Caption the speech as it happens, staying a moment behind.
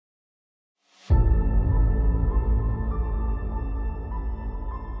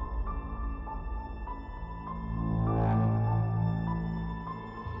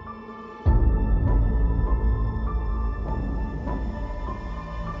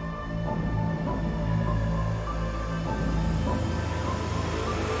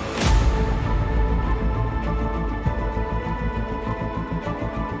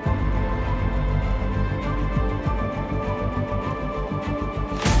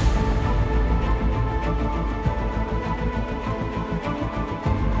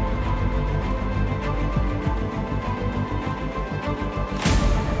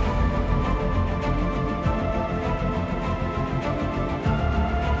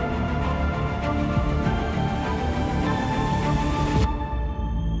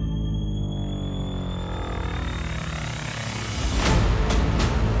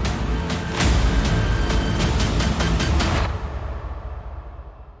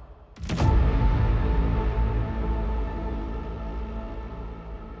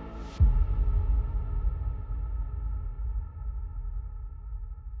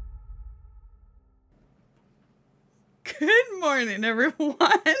morning, everyone.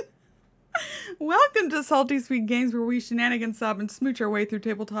 Welcome to Salty Sweet Games, where we shenanigan, sob, and smooch our way through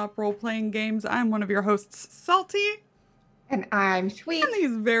tabletop role-playing games. I'm one of your hosts, Salty. And I'm Sweet. And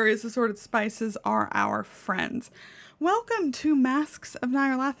these various assorted spices are our friends. Welcome to Masks of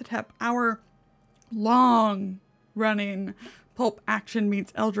Nyarlathotep, our long-running pulp action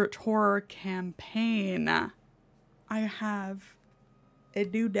meets eldritch horror campaign. I have a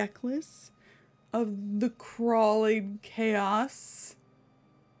new necklace of the crawling chaos.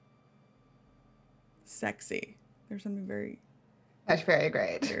 Sexy. There's something That's very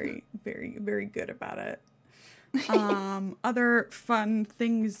great. Very good about it. Other fun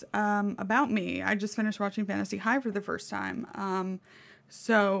things about me. I just finished watching Fantasy High for the first time.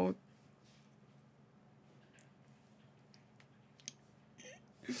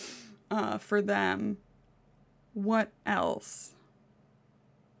 For them, what else?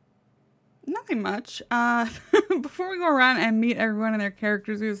 Nothing much. Before we go around and meet everyone and their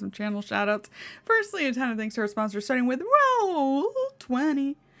characters, we have some channel shoutouts. Firstly, a ton of thanks to our sponsors, starting with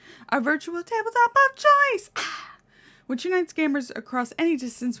Roll20, our virtual tabletop of choice, which unites gamers across any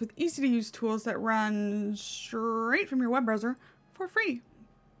distance with easy-to-use tools that run straight from your web browser for free.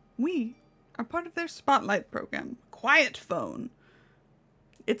 We are part of their Spotlight program, Quiet Phone.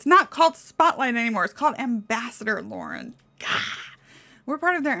 It's not called Spotlight anymore. It's called Ambassador, Lauren. Gah. We're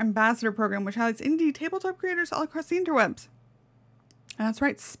part of their Ambassador program, which highlights indie tabletop creators all across the interwebs. And that's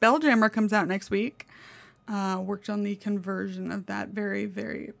right, Spelljammer comes out next week. Worked on the conversion of that.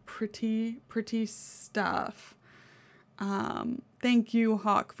 Very pretty stuff. Thank you,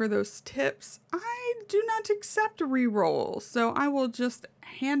 Hawk, for those tips. I do not accept rerolls, so I will just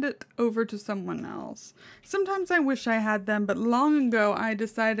hand it over to someone else. Sometimes I wish I had them, but long ago I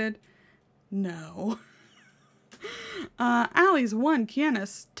decided no. Allie's 1,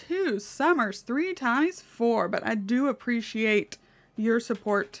 Kienna's 2, Summers 3, Tommy's 4, but I do appreciate your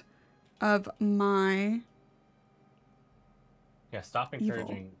support of my stop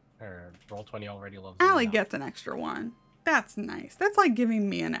encouraging her. Roll20 already loves Allie gets an extra one. That's nice. That's like giving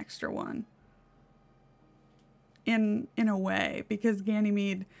me an extra one. In a way, because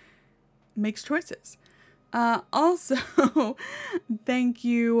Ganymede makes choices. Also, thank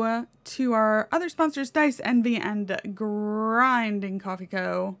you to our other sponsors, Dice Envy and Grinding Coffee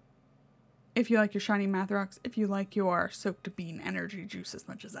Co. If you like your shiny math rocks, if you like your soaked bean energy juice as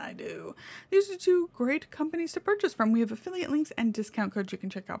much as I do, these are two great companies to purchase from. We have affiliate links and discount codes you can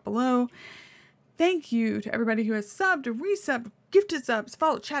check out below. Thank you to everybody who has subbed, resubbed, gifted subs,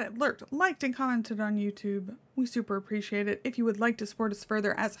 followed, chatted, lurked, liked, and commented on YouTube. We super appreciate it. If you would like to support us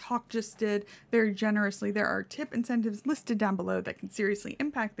further, as Hawk just did very generously, there are tip incentives listed down below that can seriously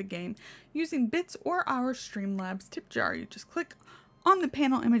impact the game using bits or our Streamlabs tip jar. You just click on the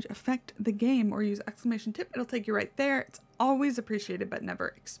panel image, affect the game, or use !tip. It'll take you right there. It's always appreciated but never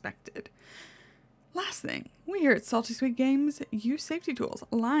expected. Last thing, we here at Salty Sweet Games use safety tools,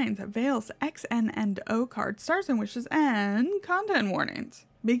 lines, veils, X, N, and O cards, stars and wishes, and content warnings.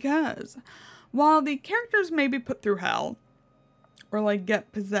 Because while the characters may be put through hell, or like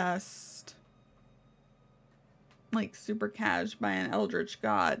get possessed, like super cash by an eldritch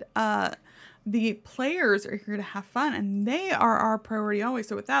god, the players are here to have fun, and they are our priority always.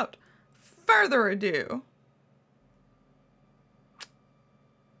 So without further ado,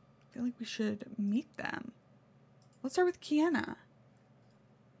 I feel like we should meet them. Let's start with Kienna.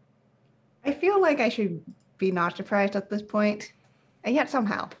 I feel like I should be not surprised at this point, and yet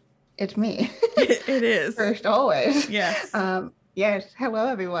somehow it's me. It is. First, always. Yes. Yes. Hello,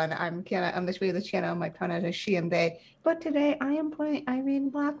 everyone. I'm Kienna. I'm the Sweet of the channel. My pronouns are she and they. But today I am playing Irene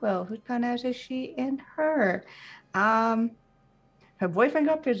Blackwell, whose pronouns are she and her. Her boyfriend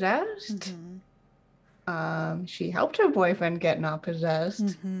got possessed. Mm-hmm. She helped her boyfriend get not possessed.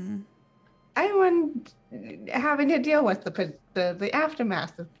 Mm-hmm. Everyone having to deal with the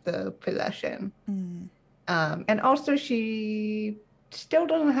aftermath of the possession. Mm. And also she still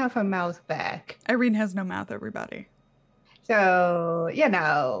doesn't have her mouth back. Irene has no mouth, everybody. So,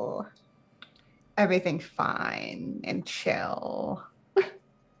 everything's fine and chill.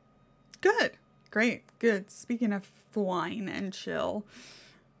 Good. Great. Good. Speaking of fine and chill,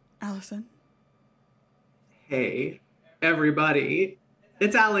 Allison. Hey, everybody.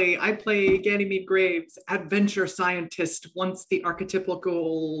 It's Allie. I play Ganymede Graves, adventure scientist, once the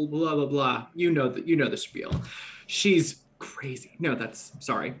archetypical blah, blah, blah. You know the spiel. She's crazy. No,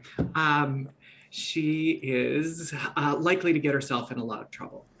 sorry. She is likely to get herself in a lot of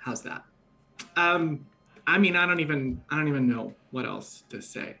trouble. How's that? I mean, I don't even know what else to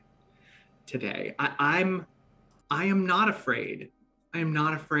say today. I am not afraid. I am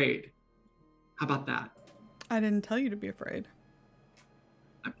not afraid. How about that? I didn't tell you to be afraid.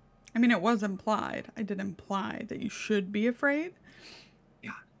 I mean, it was implied. I did imply that you should be afraid.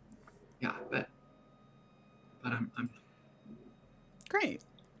 Yeah, but I'm Great.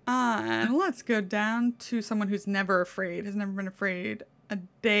 And let's go down to someone who's never afraid, has never been afraid a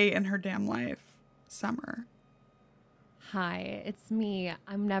day in her damn life. Summer. Hi, it's me.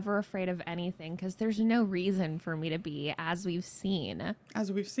 I'm never afraid of anything because there's no reason for me to be, as we've seen.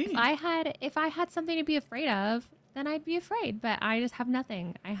 As we've seen. If I had something to be afraid of, then I'd be afraid, but I just have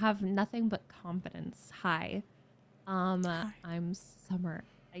nothing. I have nothing but confidence. Hi. Hi. I'm Summer.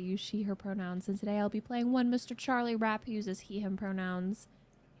 I use she, her pronouns, and today I'll be playing one Mr. Charlie Rapp who uses he, him pronouns.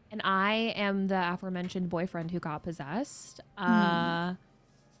 And I am the aforementioned boyfriend who got possessed. And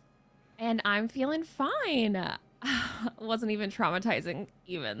I'm feeling fine. Wasn't even traumatizing,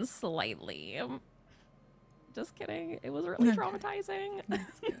 even slightly. Just kidding. It was really traumatizing.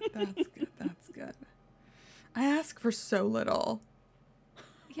 That's good. That's good. That's good. I ask for so little.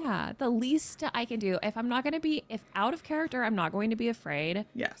 Yeah, the least I can do, if out of character, I'm not going to be afraid.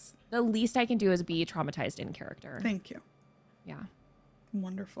 Yes. The least I can do is be traumatized in character. Thank you. Yeah.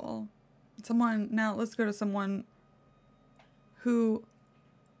 Wonderful. Now let's go to someone who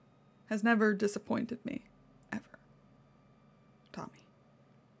has never disappointed me, ever. Tommy.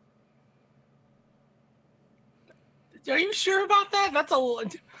 Are you sure about that?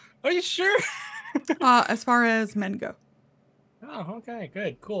 Are you sure? As far as men go. Oh, okay,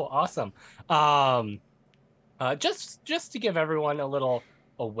 good, cool, awesome. Just to give everyone a little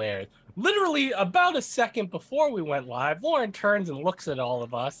aware, literally about a second before we went live, Lauren turns and looks at all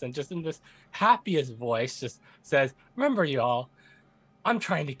of us and just in this happiest voice just says, "Remember, y'all, I'm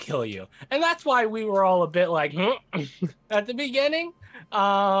trying to kill you." And that's why we were all a bit like, at the beginning,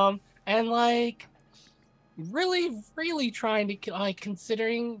 and like really trying to kill, like,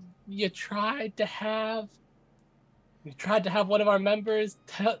 considering you tried to have one of our members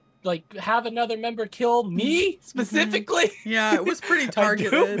have another member kill me specifically. Yeah, it was pretty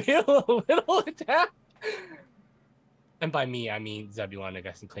targeted. I do feel a little attacked. And by me, I mean Zebulon, I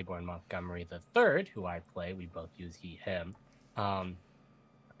guess, and Claiborne Montgomery III, who I play. We both use he, him.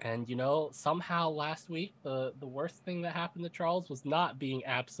 And somehow last week, the worst thing that happened to Charles was not being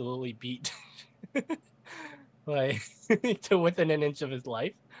absolutely beat like to within an inch of his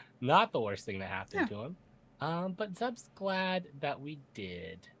life. Not the worst thing that happened to him. But Zeb's glad that we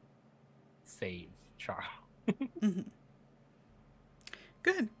did save Charles.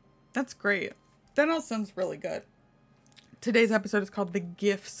 Good. That's great. That all sounds really good. Today's episode is called The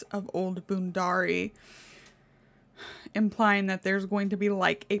Gifts of Old Bundari, implying that there's going to be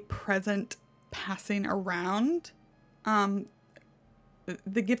like a present passing around.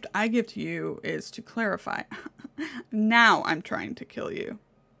 The gift I give to you is to clarify. Now I'm trying to kill you.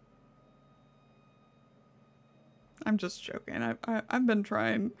 I'm just joking. I've been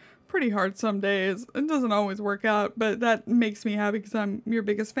trying pretty hard some days. It doesn't always work out, but that makes me happy because I'm your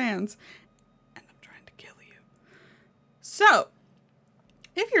biggest fans. And I'm trying to kill you. So,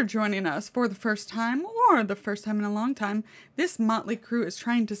 if you're joining us for the first time or the first time in a long time, this motley crew is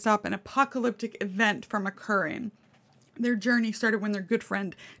trying to stop an apocalyptic event from occurring. Their journey started when their good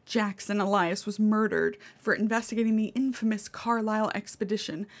friend Jackson Elias was murdered for investigating the infamous Carlisle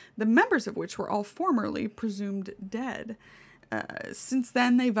expedition, the members of which were all formerly presumed dead. Since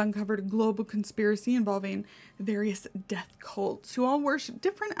then, they've uncovered a global conspiracy involving various death cults who all worship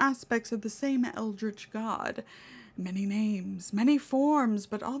different aspects of the same eldritch god. Many names, many forms,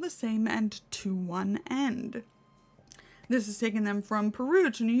 but all the same and to one end. This has taken them from Peru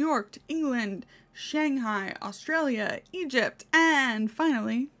to New York to England, Shanghai, Australia, Egypt, and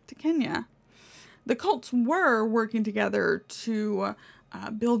finally to Kenya. The cults were working together to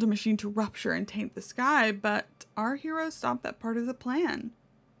build a machine to rupture and taint the sky, but our heroes stopped that part of the plan.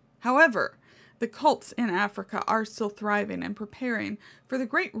 However, the cults in Africa are still thriving and preparing for the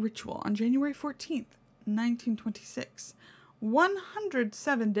great ritual on January 14th, 1926,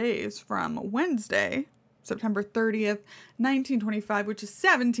 107 days from Wednesday, September 30th, 1925, which is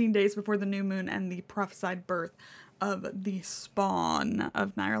 17 days before the new moon and the prophesied birth of the spawn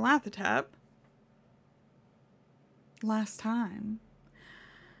of Nyarlathotep. Last time,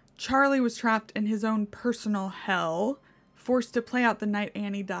 Charlie was trapped in his own personal hell, forced to play out the night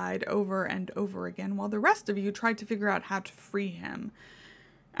Annie died over and over again, while the rest of you tried to figure out how to free him.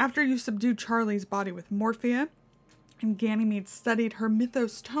 After you subdued Charlie's body with morphia, and Ganymede studied her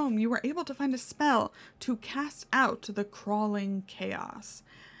mythos tome, you were able to find a spell to cast out the crawling chaos.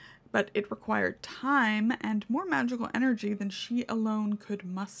 But it required time and more magical energy than she alone could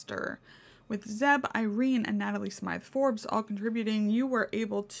muster. With Zeb, Irene, and Natalie Smythe Forbes all contributing, you were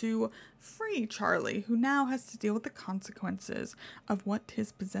able to free Charlie, who now has to deal with the consequences of what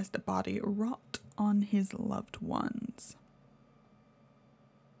his possessed body wrought on his loved ones.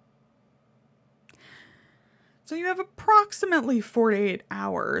 So you have approximately 48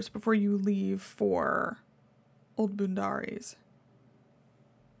 hours before you leave for Old Bundari's.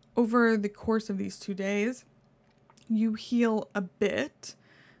 Over the course of these 2 days, you heal a bit.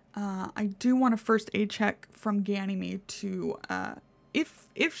 I do want a first aid check from Ganymede to,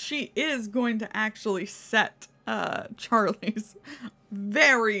 if she is going to actually set Charlie's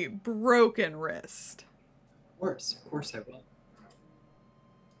very broken wrist. Of course I will.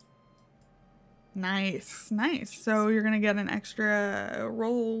 Nice. So you're going to get an extra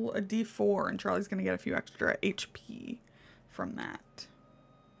roll, a d4, and Charlie's going to get a few extra HP from that.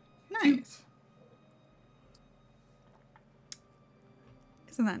 Nice.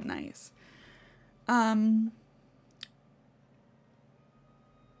 Isn't that nice?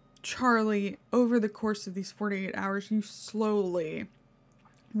 Charlie, over the course of these 48 hours, you slowly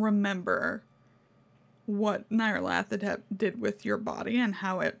remember what Nyarlathotep did with your body and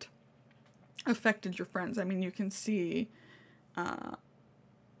how it affected your friends. I mean, you can see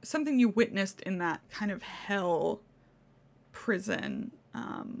something you witnessed in that kind of hell prison.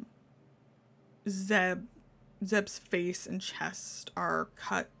 Zeb's face and chest are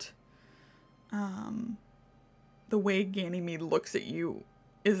cut. The way Ganymede looks at you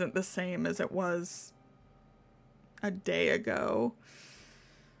isn't the same as it was a day ago.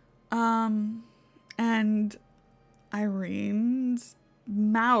 And Irene's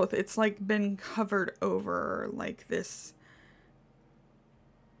mouth, it's like been covered over like this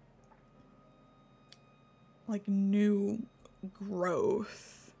like new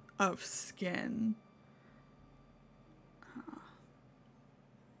growth of skin.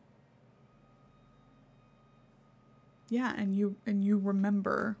 Yeah, and you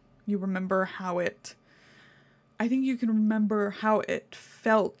remember how it, I think you can remember how it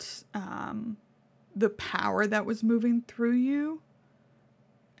felt, the power that was moving through you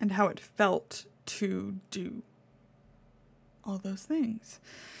and how it felt to do all those things.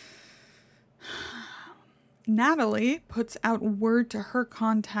 Natalie puts out word to her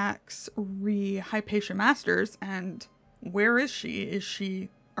contacts re Hypatia Masters, and where is she? Is she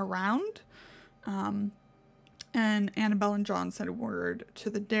around? And Annabelle and John sent a word to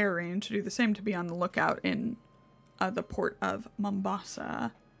the Darien to do the same, to be on the lookout in the port of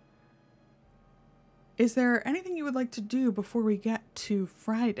Mombasa. Is there anything you would like to do before we get to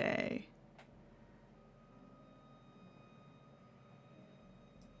Friday?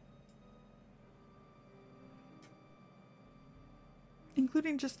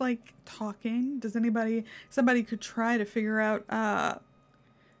 Including just like talking. Does somebody could try to figure out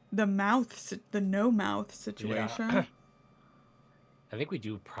the no mouth situation. Yeah. I think we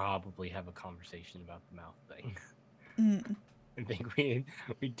do probably have a conversation about the mouth thing. I think we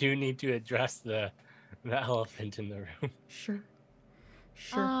do need to address the elephant in the room. Sure.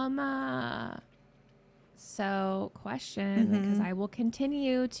 So question, because I will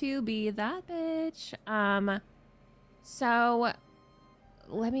continue to be that bitch. So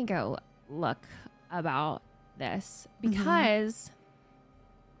let me go look about this, because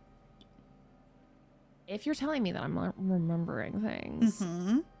if you're telling me that I'm remembering things,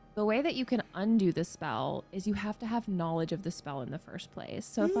 the way that you can undo the spell is you have to have knowledge of the spell in the first place.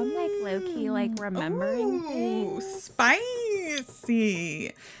 So if I'm like low-key like remembering things,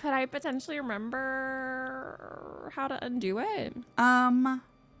 spicy, could I potentially remember how to undo it?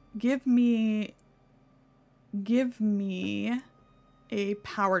 Give me a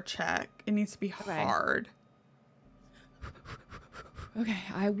power check. It needs to be hard. Okay,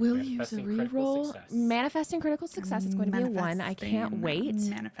 I will use a reroll. Manifesting critical success. It's going to be a 1. I can't wait.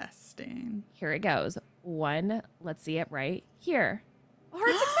 Manifesting. Here it goes. 1. Let's see it right here.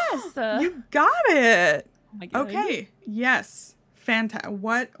 Hard success. You got it. Oh my God. Okay. Yes. Fantastic.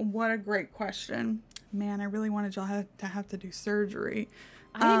 What a great question. Man, I really wanted y'all to have to do surgery.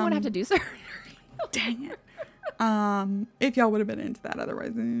 I didn't want to have to do surgery. Dang it. If y'all would have been into that,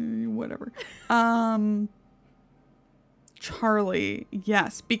 otherwise, whatever. Charlie,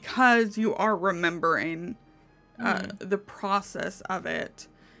 yes, because you are remembering the process of it.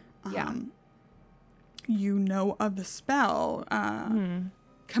 You know of the spell,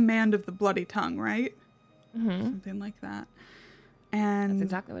 Command of the Bloody Tongue, right? Something like that. And that's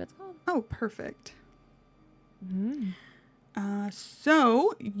exactly what it's called. Oh, perfect.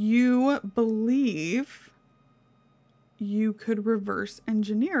 So you believe you could reverse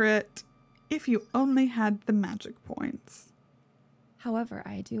engineer it if you only had the magic points. However,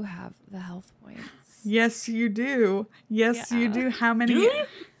 I do have the health points. Yes, you do. Yes, you Yeah. do. How many? Do you?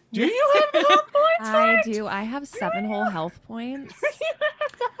 Do you have the health points? I do. I have 7 whole health points.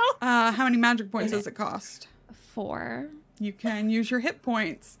 How many magic points does it cost? 4. You can use your hit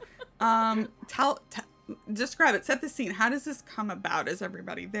points. Describe it. Set the scene. How does this come about? Is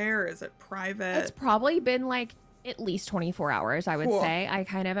everybody there? Is it private? It's probably been like at least 24 hours, I would Cool. say. I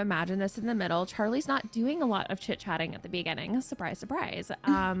kind of imagine this in the middle. Charlie's not doing a lot of chit-chatting at the beginning. Surprise, surprise.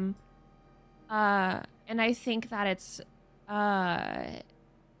 And I think that it's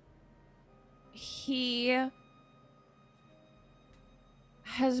he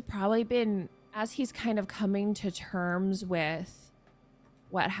has probably been, as he's kind of coming to terms with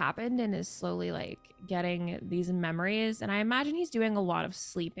what happened and is slowly like getting these memories. And I imagine he's doing a lot of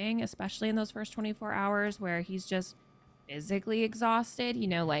sleeping, especially in those first 24 hours where he's just physically exhausted. You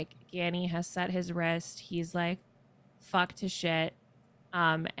know, like Ganny has set his wrist. He's like fucked to shit.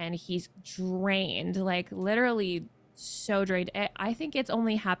 And he's drained, like literally so drained. I think it's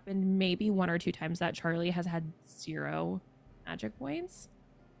only happened maybe 1 or 2 times that Charlie has had 0 magic points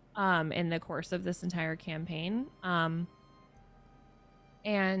in the course of this entire campaign.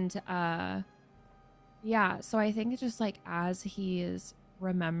 Yeah, so I think it's just like as he is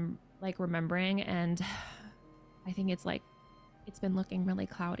remembering, and I think it's like it's been looking really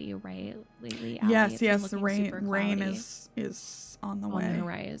cloudy, right, lately. Allie? Yes, It's been yes. looking Rain super rain cloudy is on the on way. the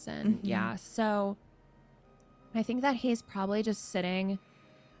horizon. Mhm. Yeah, so I think that he's probably just sitting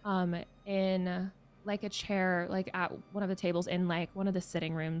in like a chair, like at one of the tables in like one of the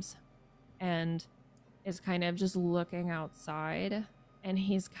sitting rooms, and is kind of just looking outside, and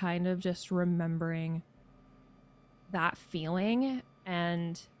he's kind of just remembering that feeling.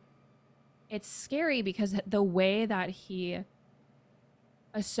 And it's scary because the way that he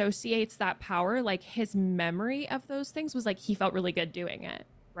associates that power, like his memory of those things was like he felt really good doing it,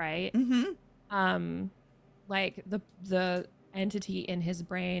 right? Mm-hmm. Like the entity in his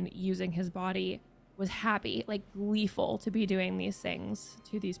brain using his body was happy, like gleeful to be doing these things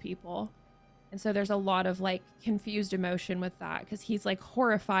to these people. And so there's a lot of like confused emotion with that, because he's like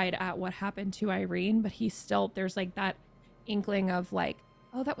horrified at what happened to Irene, but he's still, there's like that inkling of like,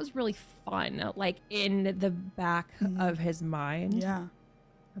 oh, that was really fun, like in the back of his mind. Yeah.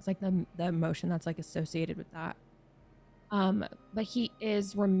 It's like the emotion that's like associated with that. But he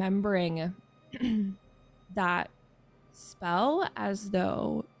is remembering that spell as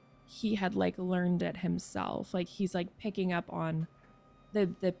though he had like learned it himself. Like he's like picking up on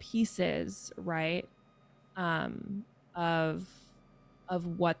the pieces, right? Of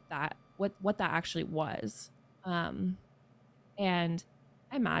what that actually was. And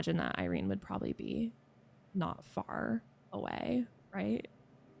I imagine that Irene would probably be not far away, right?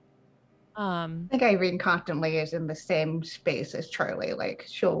 I think Irene constantly is in the same space as Charlie. Like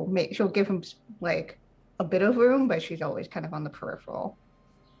she'll give him like a bit of room, but she's always kind of on the peripheral.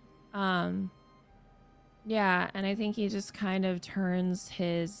 Yeah, and I think he just kind of turns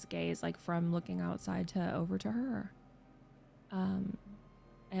his gaze like from looking outside to over to her.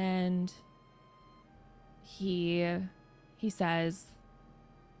 And he says,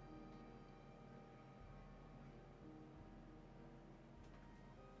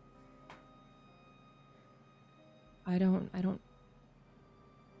 I don't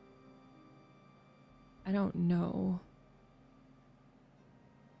know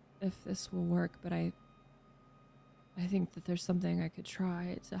if this will work, but I think that there's something I could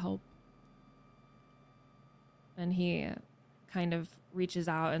try to help. And he kind of reaches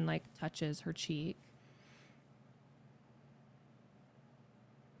out and like touches her cheek.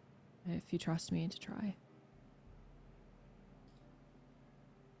 If you trust me to try.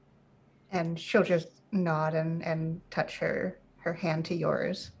 And she'll just nod and touch her hand to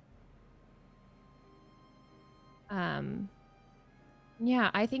yours.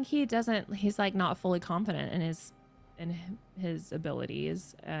 Yeah, I think he's like not fully confident in his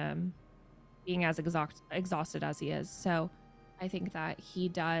abilities, being as exhausted as he is. So I think that he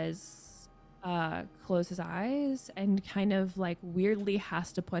does close his eyes and kind of like weirdly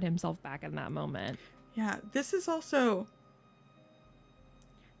has to put himself back in that moment. Yeah, this is also...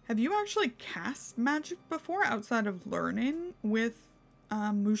 Have you actually cast magic before outside of learning with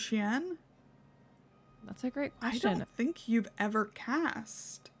Mushian? That's a great question. I don't think you've ever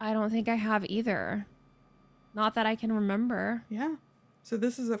cast. I don't think I have either. Not that I can remember. Yeah. So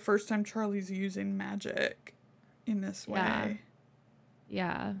this is the first time Charlie's using magic in this way.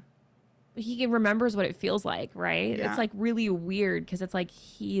 Yeah. But he remembers what it feels like, right? Yeah. It's like really weird because it's like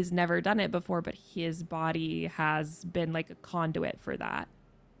he's never done it before, but his body has been like a conduit for that.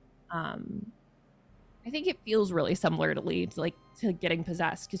 I think it feels really similar to Lee, to getting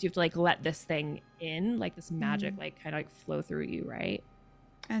possessed, because you have to like let this thing in, like this magic, like kind of like flow through you, right?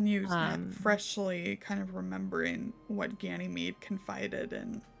 And you freshly kind of remembering what Ganymede confided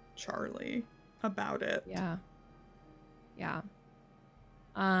in Charlie about it. Yeah. Yeah.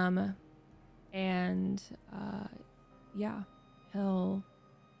 And yeah,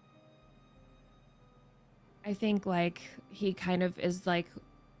 I think like he kind of is like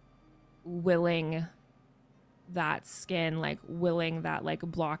willing that skin, like willing that like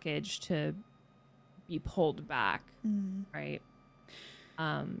blockage to be pulled back, right?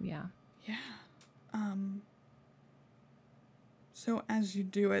 Yeah. So as you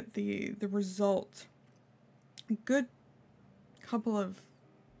do it, the result, a good couple of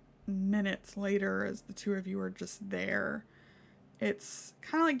minutes later, as the two of you are just there, it's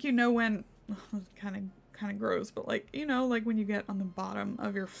kind of like, you know, when kind of gross, but like, you know, like when you get on the bottom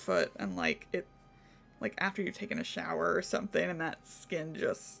of your foot and like it, like after you've taken a shower or something, and that skin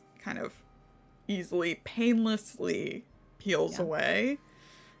just kind of easily, painlessly peels away.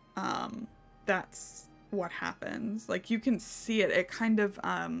 That's what happens. Like you can see it. It kind of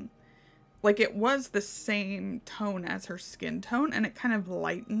like it was the same tone as her skin tone, and it kind of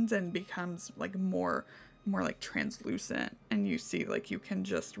lightens and becomes like more like translucent, and you see like you can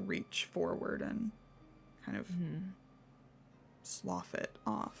just reach forward and kind of slough it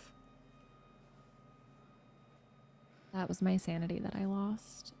off. That was my sanity that I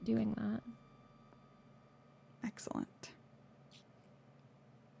lost doing that. Excellent.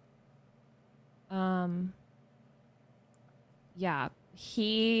 Yeah,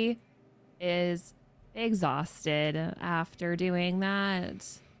 he is exhausted after doing that.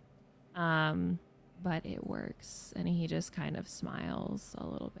 But it works, and he just kind of smiles a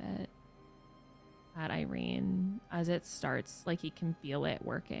little bit at Irene as it starts, like he can feel it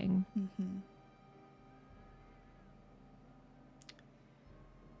working.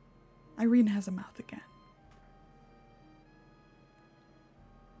 Irene has a mouth again.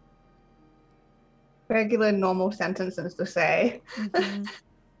 Regular, normal sentences to say.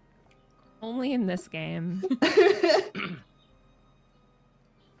 Only in this game.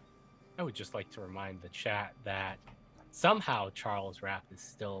 I would just like to remind the chat that somehow Charles Rapp is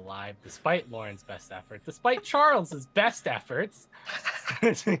still alive, despite Lauren's best effort, despite Charles's best efforts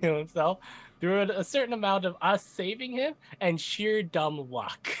to heal himself, through a certain amount of us saving him and sheer dumb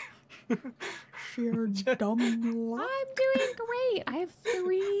luck. Sheer dumb luck. I'm doing great. I have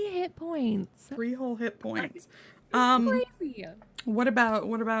 3 hit points. 3 whole hit points. Crazy. What about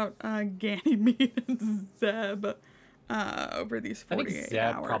Ganymede and Zeb over these 48 I think Zeb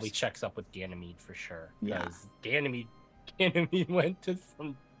hours? probably checks up with Ganymede for sure. Yeah. Because Ganymede went to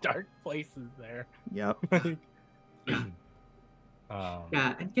some dark places there. Yep. Yeah,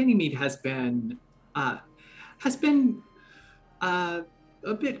 and Ganymede has been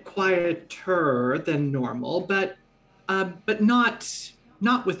a bit quieter than normal, but not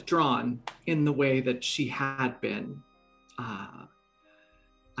withdrawn in the way that she had been.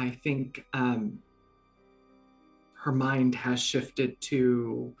 I think her mind has shifted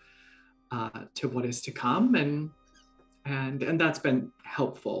to what is to come, and that's been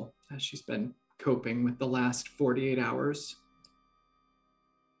helpful as she's been coping with the last 48 hours.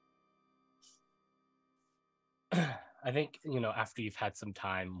 I think, after you've had some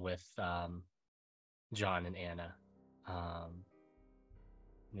time with John and Anna,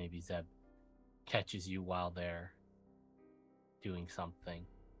 maybe Zeb catches you while they're doing something,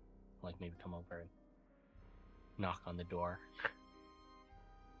 like maybe come over and knock on the door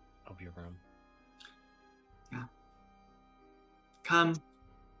of your room. Yeah. Come.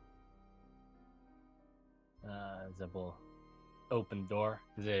 Zeb will open the door.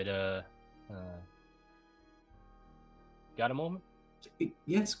 Is it got a moment?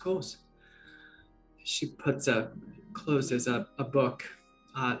 Yes, of course. She closes a book,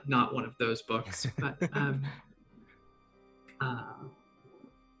 not one of those books, but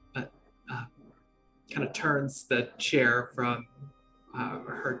kind of turns the chair from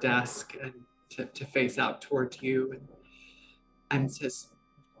her desk and to face out towards you, and says,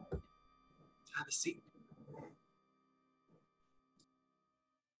 "Have a seat."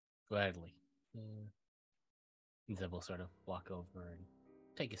 Gladly. Zeb will sort of walk over and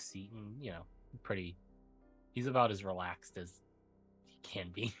take a seat, and he's about as relaxed as he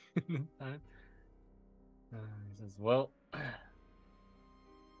can be. He says, "Well, I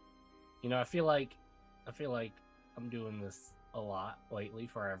feel like I'm doing this a lot lately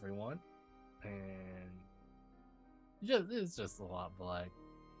for everyone, and it's just a lot. But like,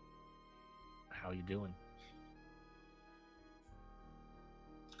 how you doing?"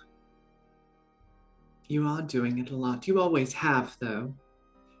 You are doing it a lot. You always have, though.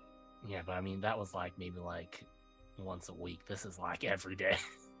 Yeah, but I mean, that was like maybe like once a week. This is like every day.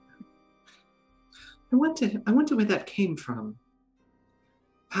 I wonder where that came from.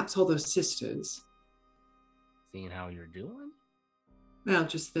 Perhaps all those sisters. Seeing how you're doing? Well,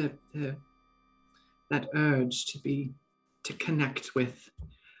 just that urge to connect with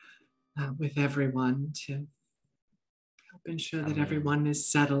everyone, to help ensure that everyone is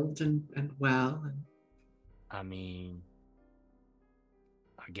settled and well. And I mean,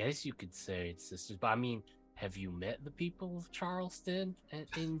 I guess you could say it's sisters, but I mean, have you met the people of Charleston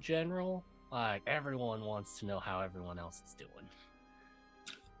in general? Like, everyone wants to know how everyone else is doing.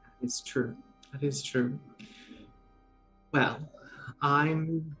 it's true. That is true. Well,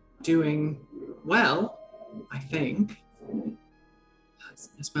 I'm doing well, I think,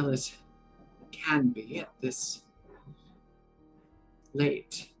 as well as can be at this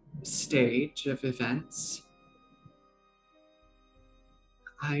late stage of events.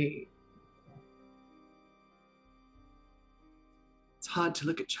 It's hard to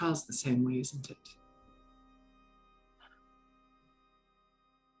look at Charles the same way, isn't it?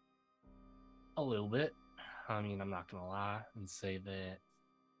 A little bit. I mean, I'm not gonna lie and say that,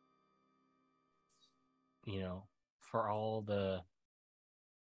 for all the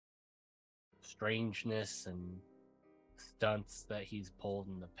strangeness and stunts that he's pulled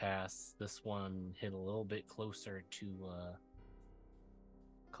in the past, this one hit a little bit closer to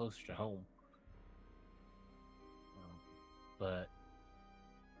home. But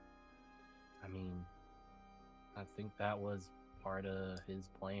I mean, I think that was part of his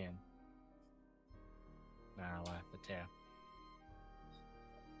plan. Nyarlathotep.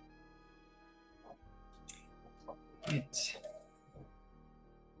 It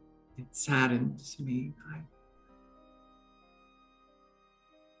saddens me.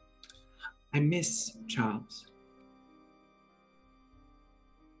 I miss Charles.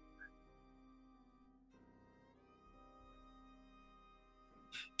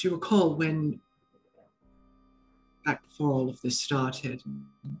 Do you recall when, back before all of this started,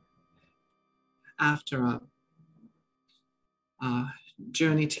 after our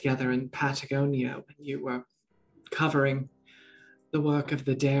journey together in Patagonia, when you were covering the work of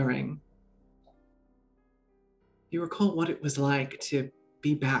the daring, you recall what it was like to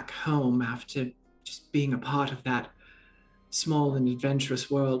be back home after just being a part of that small and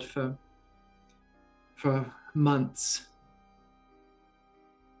adventurous world for months?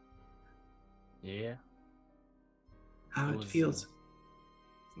 Yeah. How it feels. It's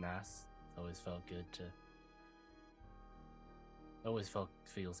nice. It's always felt good to.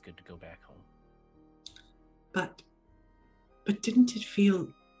 Feels good to go back home. But didn't it feel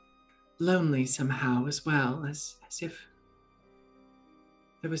lonely somehow as well, as if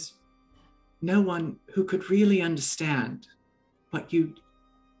there was no one who could really understand what you'd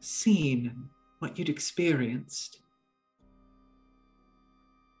seen and what you'd experienced?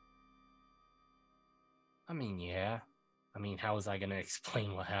 I mean, yeah. I mean, how was I going to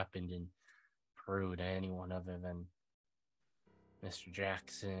explain what happened in Peru to anyone other than Mr.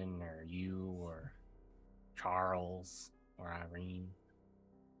 Jackson or you or Charles or Irene?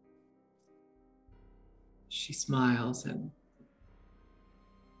 She smiles and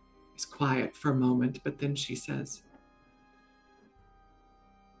is quiet for a moment, but then she says,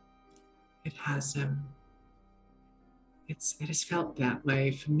 it has felt that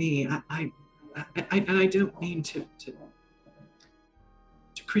way for me. I don't mean to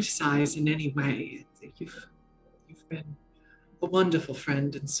criticize in any way. You've been a wonderful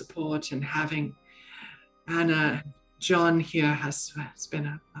friend and support, and having Anna, John here has been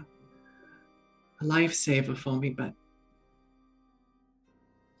a lifesaver for me, but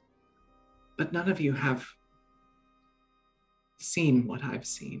none of you have seen what I've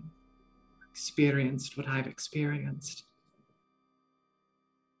seen, experienced what I've experienced.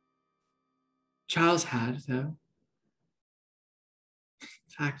 Charles had, though.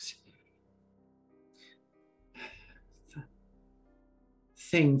 In fact, the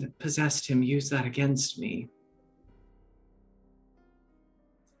thing that possessed him used that against me.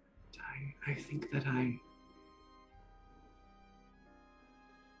 I think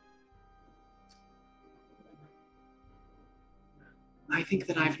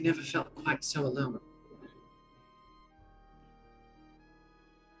that I've never felt quite so alone.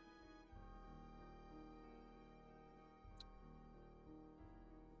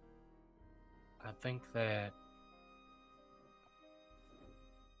 I think that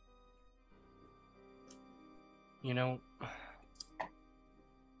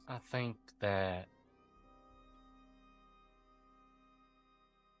I think that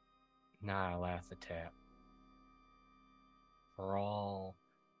Nyarlathotep, for all,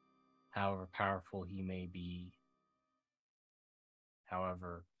 however powerful he may be,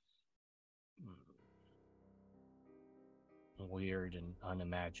 however weird and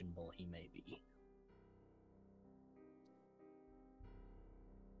unimaginable he may be,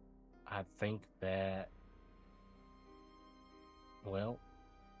 I think that, well,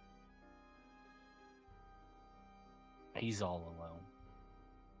 he's all alone.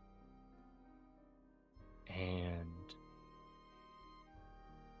 And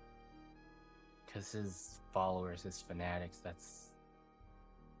because his followers, his fanatics,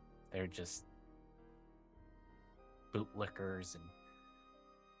 they're just bootlickers and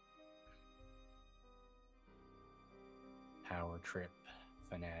power trip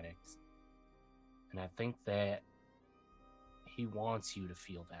fanatics. And I think that he wants you to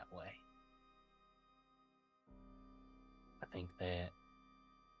feel that way. I think that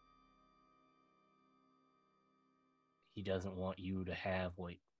he doesn't want you to have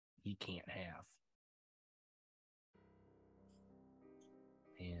what he can't have.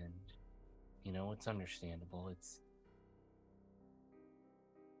 And, it's understandable.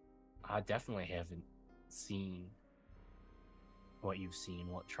 I definitely haven't seen what you've seen,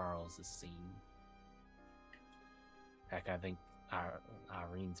 what Charles has seen. Heck, I think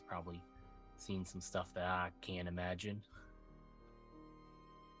Irene's probably seen some stuff that I can't imagine.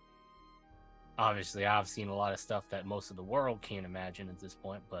 Obviously, I've seen a lot of stuff that most of the world can't imagine at this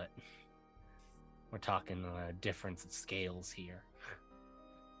point, but we're talking a difference of scales here.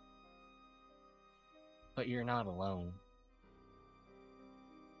 But you're not alone.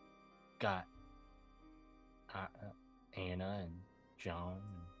 Got Anna and John,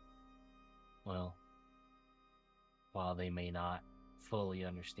 and, well, while they may not fully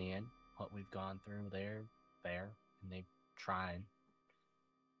understand what we've gone through, they're there, and they're trying.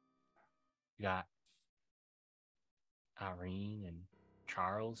 You got Irene and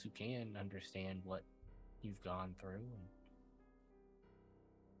Charles, who can understand what you've gone through, and,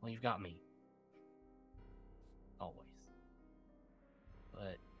 well, you've got me. Always.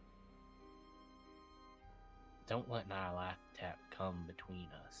 But don't let Nyarlathotep come between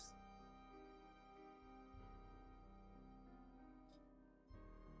us.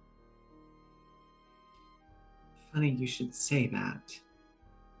 Funny you should say that.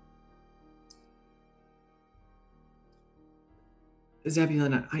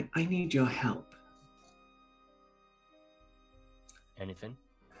 Zebulon, I need your help. Anything?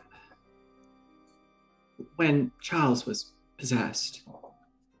 When Charles was possessed,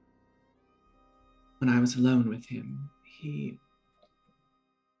 when I was alone with him,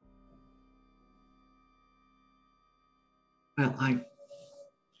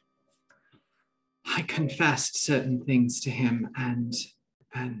 I confessed certain things to him, and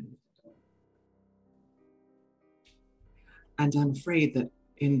I'm afraid that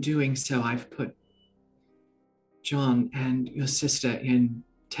in doing so, I've put John and your sister in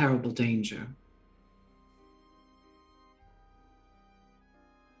terrible danger.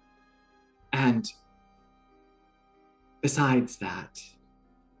 And besides that,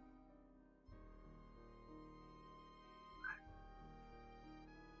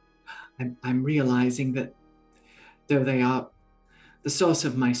 I'm realizing that though they are the source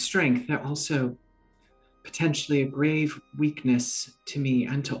of my strength, they're also potentially a grave weakness to me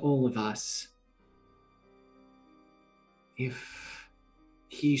and to all of us. If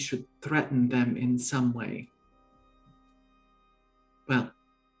he should threaten them in some way, well,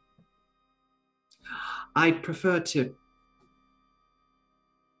 I'd prefer to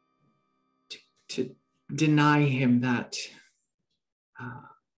deny him that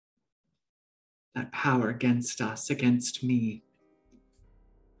power against us, against me.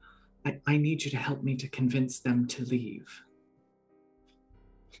 I need you to help me to convince them to leave.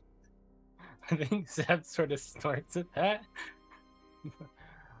 I think Zeb sort of snorts at that.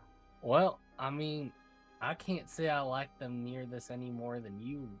 Well, I mean, I can't say I like them near this any more than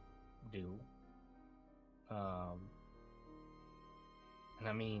you do. And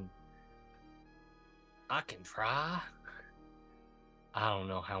I mean, I can try. I don't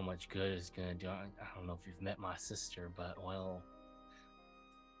know how much good it's gonna do. I don't know if you've met my sister, but, well,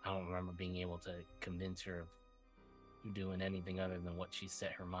 I don't remember being able to convince her of doing anything other than what she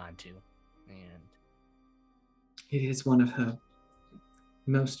set her mind to. And it is one of her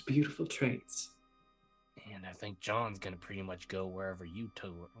most beautiful traits. And I think John's gonna pretty much go wherever you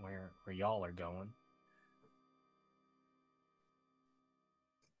two, where y'all are going.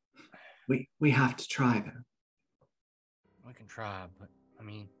 We have to try, though. We can try, but, I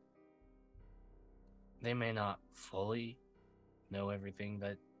mean, they may not fully know everything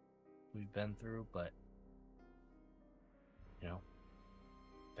that we've been through, but you know,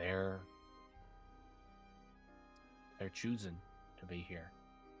 they're choosing to be here,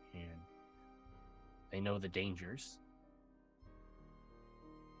 and they know the dangers,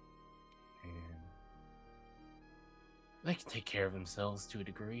 and they can take care of themselves to a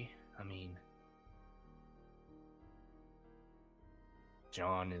degree. I mean,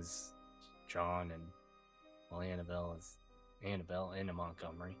 John is John, and well, Annabelle is Annabelle and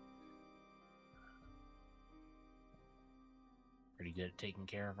Montgomery. Pretty good at taking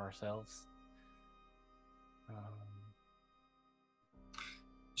care of ourselves.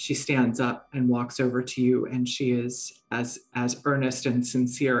 She stands up and walks over to you, and she is as earnest and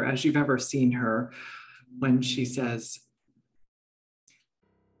sincere as you've ever seen her when she says,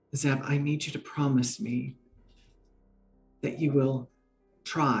 Zeb, I need you to promise me that you will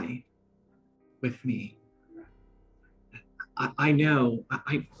try with me. I know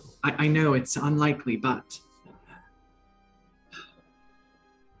it's unlikely, but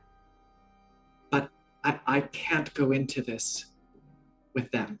I can't go into this with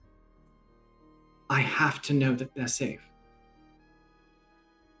them. I have to know that they're safe.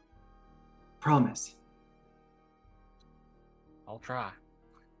 Promise. I'll try.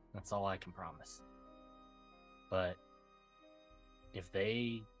 That's all I can promise. But if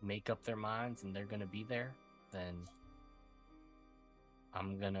they make up their minds and they're going to be there, then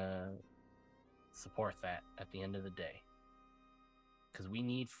I'm going to support that at the end of the day. Because we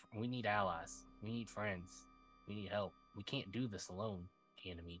need allies. We need friends. We need help. We can't do this alone,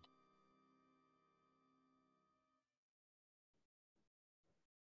 Ganymede.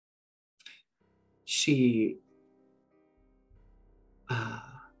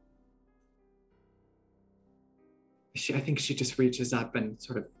 I think she just reaches up and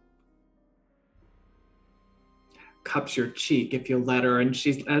sort of cups your cheek if you'll let her, and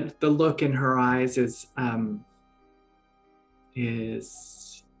she's the look in her eyes is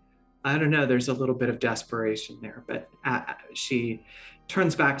I don't know, there's a little bit of desperation there, but she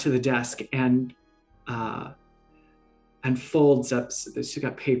turns back to the desk and folds up. She's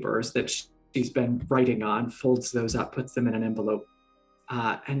got papers that she's been writing on, folds those up, puts them in an envelope,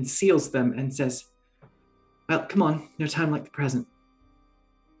 and seals them and says, well, come on, no time like the present.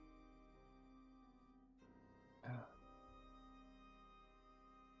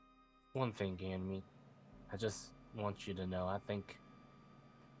 One thing, Ganymede, I just want you to know, I think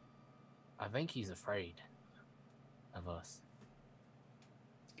he's afraid of us.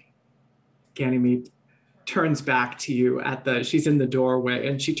 Ganymede turns back to you she's in the doorway,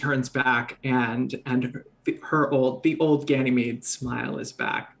 and she turns back, and the old Ganymede smile is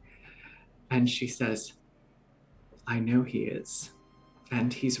back, and she says, I know he is,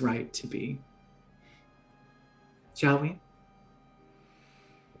 and he's right to be. Shall we?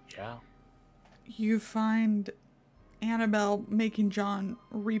 Yeah. You find Annabelle making John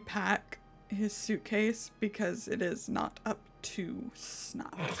repack his suitcase because it is not up to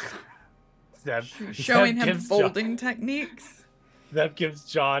snuff. Showing him folding techniques. That gives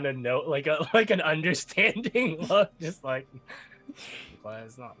John a note, like an understanding look, just like, but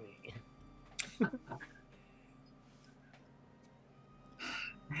it's not me.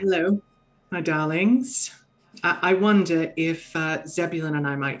 Hello, my darlings. I wonder if Zebulon and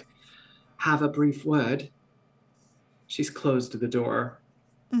I might have a brief word. She's closed the door.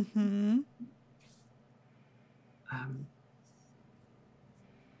 Mm-hmm.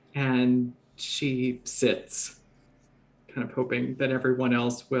 And she sits, kind of hoping that everyone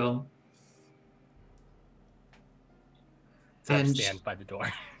else will. And stand by the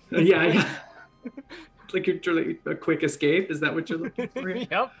door. Yeah. Like you're really a quick escape. Is that what you're looking for?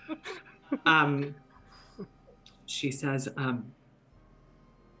 Yep. She says,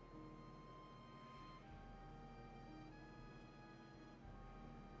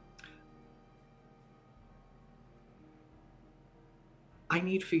 I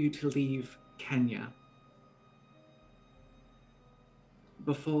need for you to leave Kenya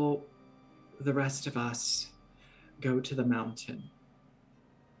before the rest of us go to the mountain.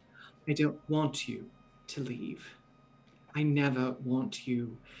 I don't want you to leave. I never want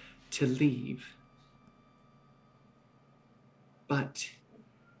you to leave. But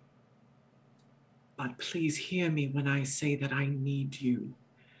please hear me when I say that I need you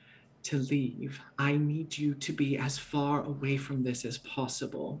to leave. I need you to be as far away from this as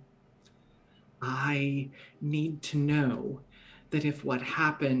possible. I need to know that if what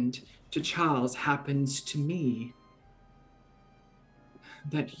happened to Charles happens to me,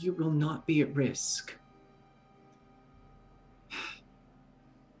 that you will not be at risk.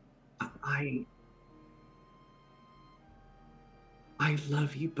 I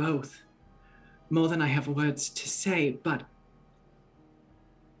love you both more than I have words to say, but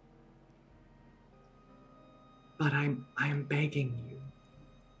I'm begging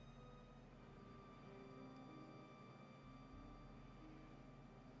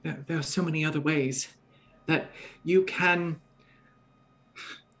you. There are so many other ways that you can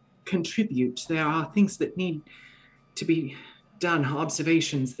contribute. There are things that need to be done,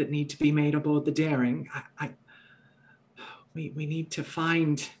 observations that need to be made aboard the Daring. We need to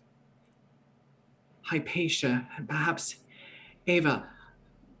find Hypatia and perhaps Ava,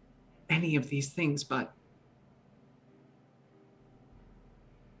 any of these things, but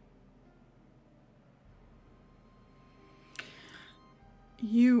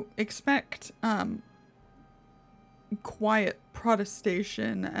you expect quiet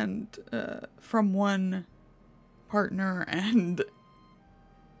protestation and from one partner and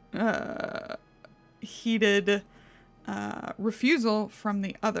heated refusal from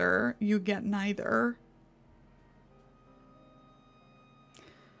the other. You get neither.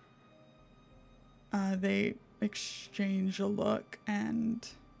 They exchange a look, and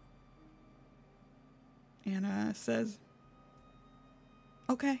Anna says,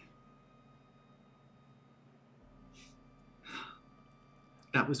 "Okay."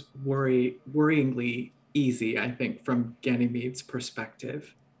 that was worryingly easy, I think, from Ganymede's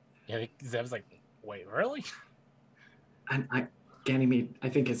perspective. Yeah, I was like, wait, really? And Ganymede, I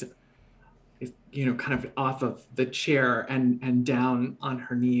think, is kind of off of the chair and down on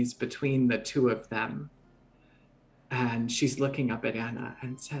her knees between the two of them. And she's looking up at Anna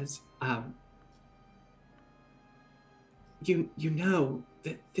and says, you know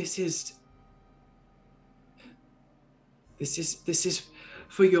that this is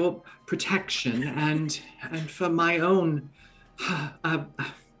for your protection and for my own.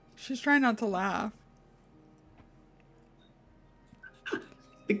 She's trying not to laugh. I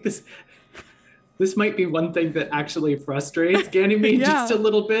think this might be one thing that actually frustrates Ganymede just a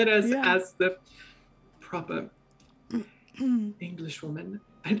little bit as the proper English woman.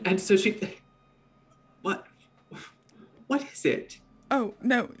 And so she, what is it? Oh,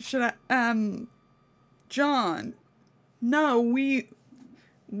 no, should I, John, no,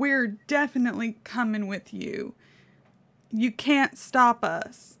 we're definitely coming with you. You can't stop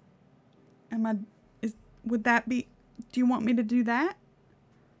us. Would that be, do you want me to do that?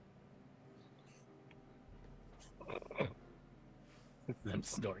 Them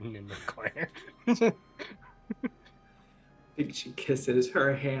snorting in the corner. I think she kisses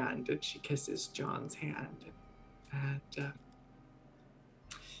her hand and she kisses John's hand.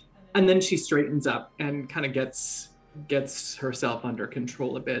 And then she straightens up and kind of gets herself under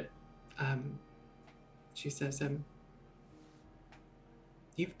control a bit. She says,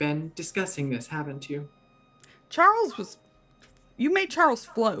 you've been discussing this, haven't you? You made Charles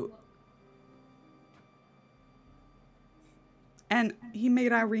float. And he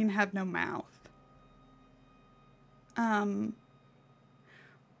made Irene have no mouth.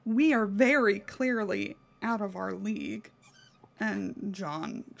 We are very clearly out of our league. And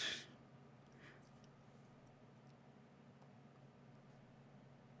John,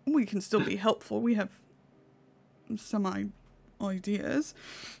 we can still be helpful. We have some ideas.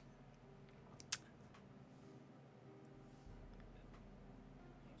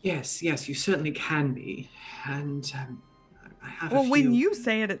 Yes, you certainly can be. And I have well, when you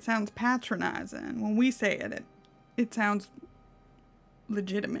say it sounds patronizing. When we say it, it sounds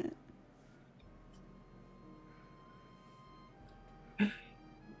legitimate.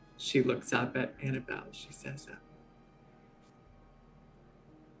 She looks up at Annabelle. She says,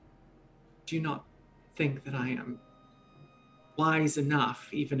 do you not think that I am wise enough,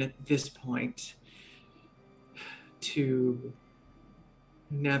 even at this point, to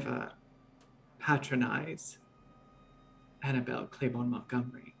never patronize Annabelle Claiborne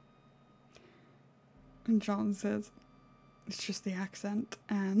Montgomery? And John says, it's just the accent,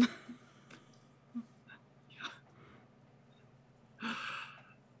 and...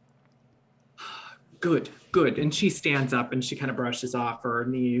 Good. And she stands up and she kind of brushes off her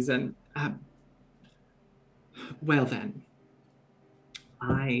knees and, well then,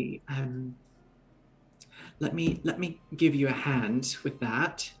 let me give you a hand with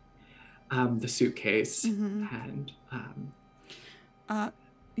that. The suitcase. Mm-hmm. And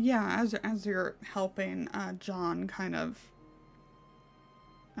as you're helping, John kind of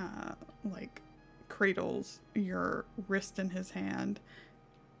like cradles your wrist in his hand.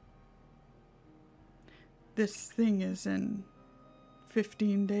 This thing is in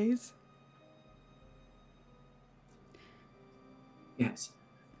 15 days. Yes.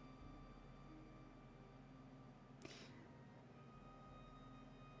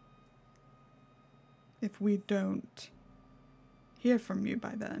 if we don't hear from you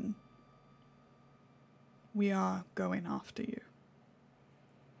by then, we are going after you.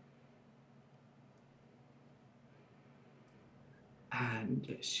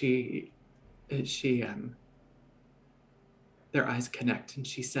 And their eyes connect, and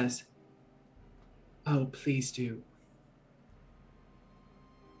she says, "Oh, please do."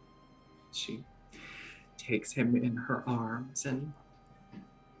 She takes him in her arms and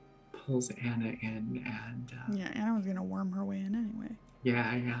pulls Anna in, and Yeah, Anna was gonna worm her way in anyway.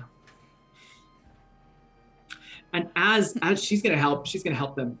 yeah. And as she's gonna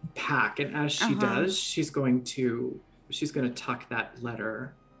help them pack, and as she does, she's going to tuck that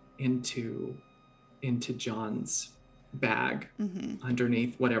letter into John's bag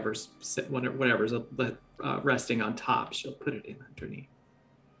underneath whatever's resting on top. She'll put it in underneath.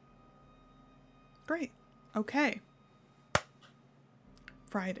 Great. Okay.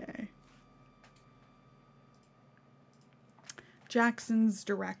 Friday. Jackson's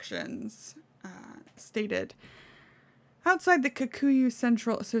directions stated, outside the Kikuyu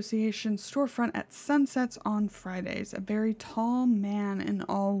Central Association storefront at sunsets on Fridays, a very tall man in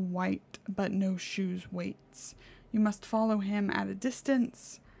all white but no shoes waits. You must follow him at a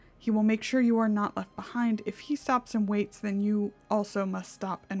distance. He will make sure you are not left behind. If he stops and waits, then you also must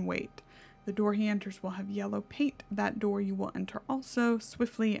stop and wait. The door he enters will have yellow paint. That door you will enter also,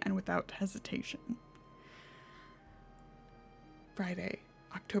 swiftly and without hesitation. Friday,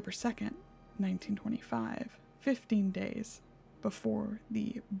 October 2nd, 1925. 15 days before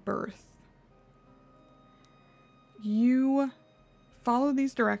the birth. You follow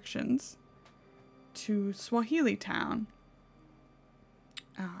these directions to Swahili Town.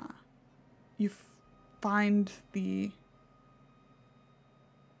 You find the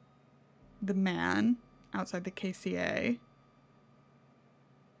man outside the KCA.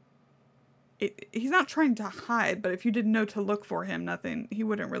 He's not trying to hide, but if you didn't know to look for him, he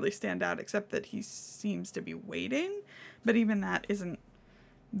wouldn't really stand out, except that he seems to be waiting. But even that isn't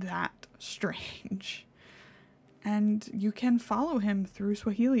that strange. And you can follow him through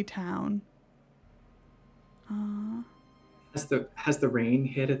Swahili Town. Has the rain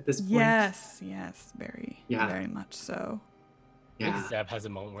hit at this point? Yes, very much so. I think Zeb has a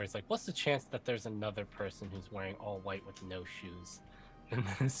moment where he's like, what's the chance that there's another person who's wearing all white with no shoes in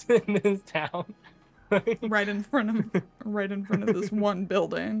this town? right in front of this one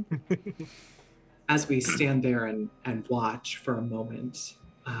building. As we stand there and watch for a moment,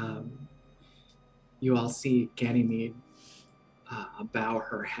 you all see Ganymede bow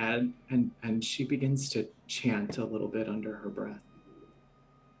her head, and she begins to chant a little bit under her breath.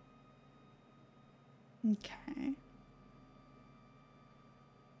 Okay.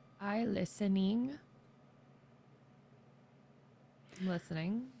 I'm listening.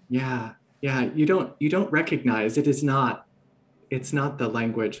 Yeah. You don't recognize it. It's not the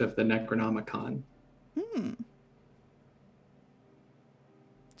language of the Necronomicon.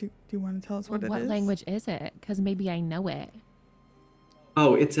 Do you want to tell us what it is? What language is it? Because maybe I know it.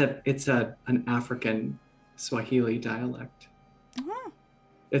 Oh, it's an African Swahili dialect.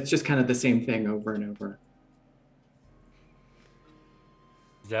 It's just kind of the same thing over and over.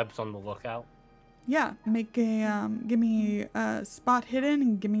 Zeb's on the lookout. Yeah, make a give me a spot hidden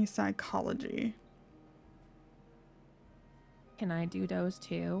and give me psychology. Can I do those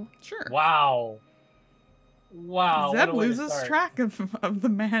too? Sure. Wow. Zeb loses track of the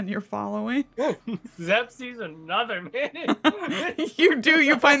man you're following. Zeb sees another man. You do.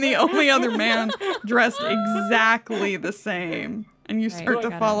 You find the only other man dressed exactly the same. And you start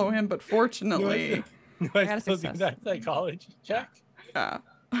to follow him, but fortunately... I got a success. That psychology check?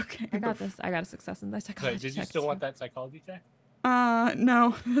 Okay. I got this. I got a success in that psychology check. Did you still want that psychology check?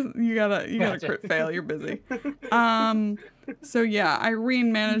 No. You gotta crit fail. You're busy. So yeah,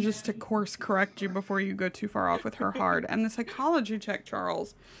 Irene manages to course correct you before you go too far off with her hard. And the psychology check,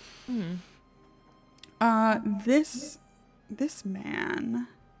 Charles. This man,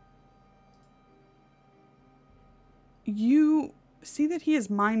 you see that he is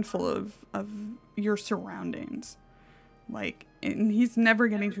mindful of your surroundings. Like, and he's never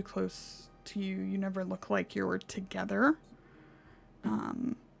getting too close to you. You never look like you were together.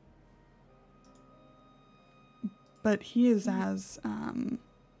 But he is as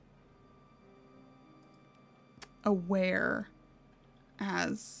aware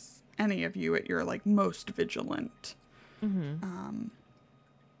as any of you at your like most vigilant.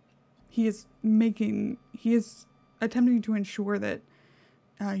 He is attempting to ensure that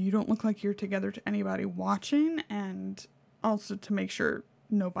you don't look like you're together to anybody watching, and also to make sure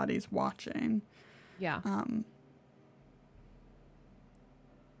nobody's watching.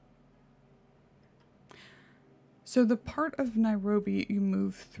 So the part of Nairobi you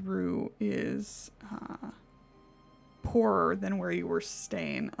move through is poorer than where you were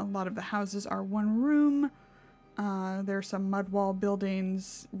staying. A lot of the houses are one room. There are some mud wall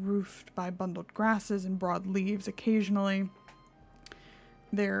buildings roofed by bundled grasses and broad leaves occasionally.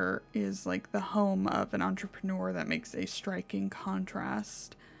 There is like the home of an entrepreneur that makes a striking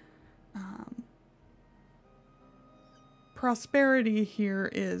contrast. Prosperity here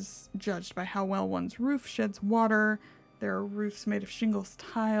is judged by how well one's roof sheds water. There are roofs made of shingles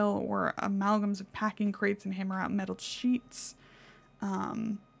tile or amalgams of packing crates and hammer out metal sheets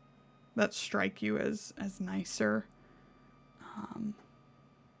that strike you as nicer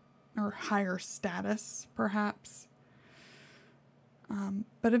or higher status, perhaps.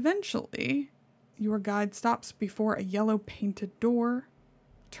 But eventually, your guide stops before a yellow painted door,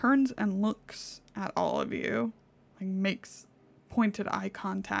 turns and looks at all of you, like makes pointed eye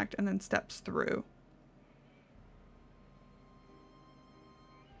contact, and then steps through.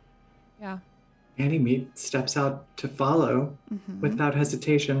 Yeah. Ganymede steps out to follow without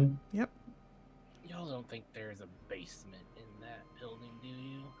hesitation. Yep. Y'all don't think there's a basement in that building, do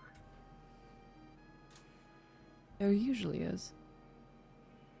you? There usually is.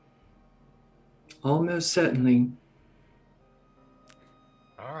 Almost certainly.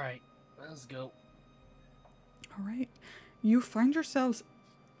 All right, let's go. All right. You find yourselves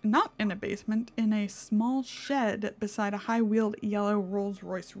not in a basement, in a small shed beside a high-wheeled yellow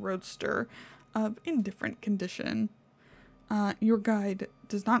Rolls-Royce Roadster of indifferent condition. Your guide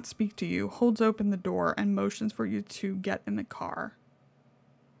does not speak to you, holds open the door, and motions for you to get in the car.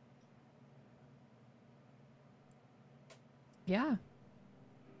 Yeah.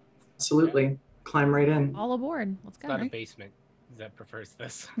 Absolutely. Climb right in. All aboard. Let's It's go. not a basement that prefers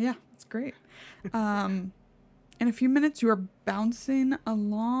this. Yeah, it's great. In a few minutes, you are bouncing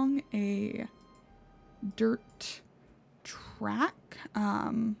along a dirt track,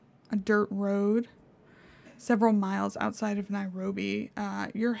 a dirt road, several miles outside of Nairobi.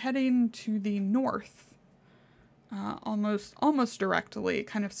 You're heading to the north, almost directly,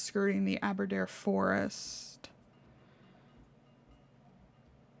 kind of skirting the Aberdare forest.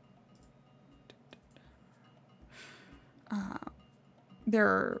 There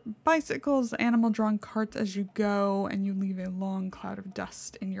are bicycles, animal-drawn carts as you go, and you leave a long cloud of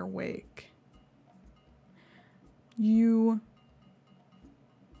dust in your wake. You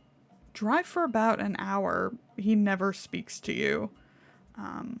drive for about an hour. He never speaks to you.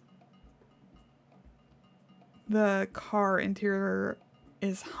 The car interior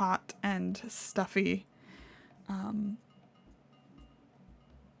is hot and stuffy. And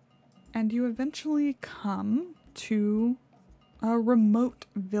you eventually come to a remote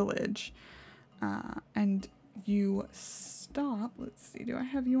village, and you stop. Let's see, do I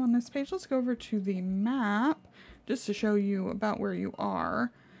have you on this page? Let's go over to the map just to show you about where you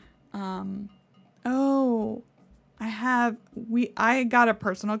are. Oh, I got a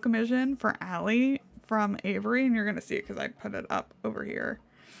personal commission for Allie from Avery, and you're gonna see it because I put it up over here.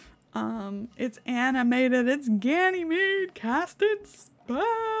 It's animated. It's Ganymede casting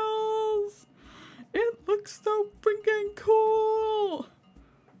spells. It looks so freaking cool.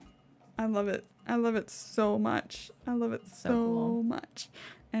 I love it. I love it so much. I love it so cool. much.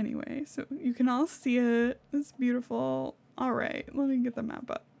 Anyway, so you can all see it. It's beautiful. All right, let me get the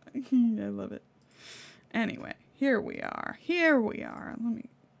map up. I love it. Anyway, here we are. Here we are. Let me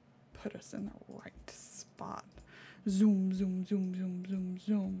put us in the right spot. Zoom, zoom, zoom, zoom, zoom,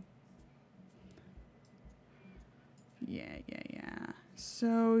 zoom. Yeah.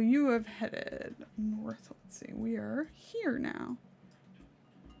 So you have headed north. Let's see. We are here now.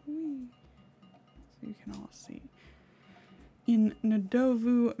 Whee. So you can all see. In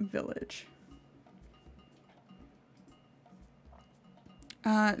Ndovu village.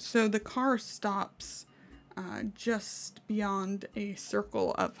 So the car stops just beyond a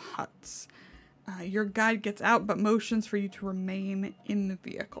circle of huts. Your guide gets out but motions for you to remain in the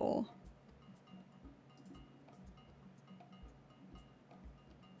vehicle.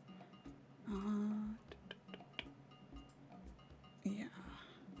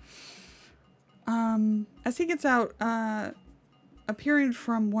 As he gets out, appearing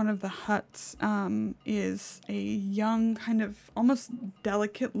from one of the huts is a young, kind of almost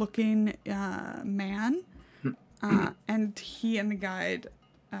delicate-looking man, and he and the guide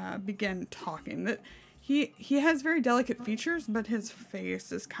begin talking. That he has very delicate features, but his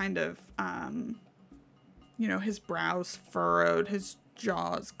face is kind of, his brows furrowed, his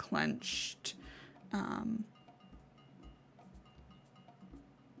jaws clenched.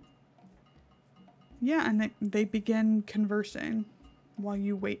 Yeah, and they begin conversing while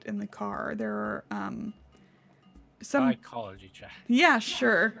you wait in the car. There are some. Psychology check. Yeah,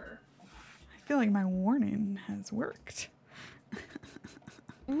 sure. I feel like my warning has worked.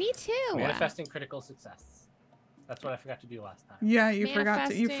 Me too. Manifesting critical success. That's what I forgot to do last time. Yeah, you forgot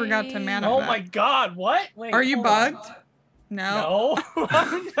to Manifesting. manifest. Oh my god, what? Wait, Are you hold on. bugged? No. No,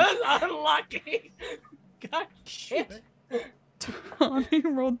 I'm just unlucky. God damn it. Tommy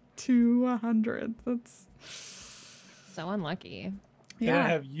rolled 200. That's So unlucky. Can I yeah.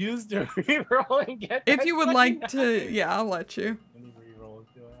 have used a reroll and get If that you would fucking like to, yeah, I'll let you. Any rerolls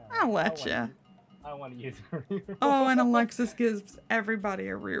do I have? I'll let you. I want to use a reroll. Oh, and Alexis gives everybody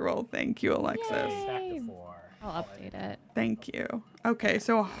a reroll. Thank you, Alexis. Yay. Back to 4. I'll update it. Thank you. Okay,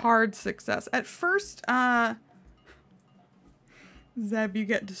 so a hard success. At first, Zeb, you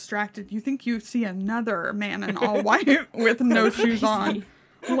get distracted. You think you see another man in all white with no shoes on,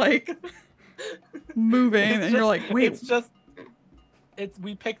 like moving, and you're like, wait. It's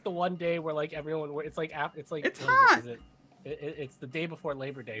we picked the one day where like everyone it's like It's what is it? hot. It's the day before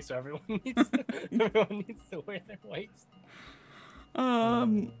Labor Day, so everyone needs to wear their whites.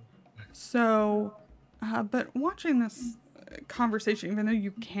 So, but watching this conversation, even though you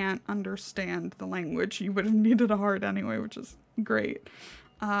can't understand the language, you would have needed a heart anyway, which is great.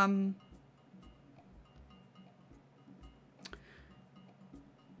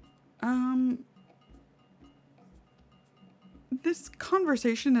 This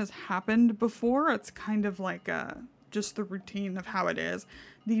conversation has happened before. It's kind of like just the routine of how it is.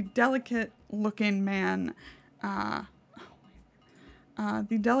 The delicate looking man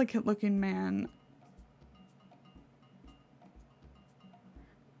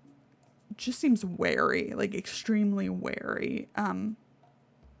just seems wary, like extremely wary.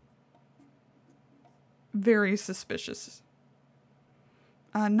 Very suspicious.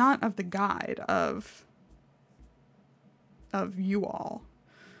 Not of the guide, of you all.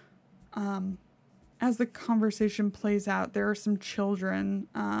 As the conversation plays out, there are some children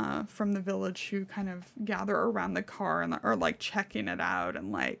from the village who kind of gather around the car and are like checking it out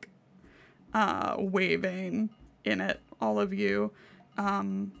and like waving in it, all of you.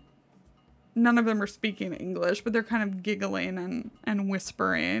 None of them are speaking English, but they're kind of giggling and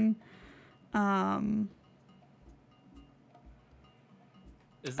whispering.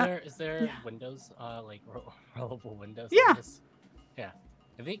 Is there yeah. windows, like rollable windows? Yeah. Yeah.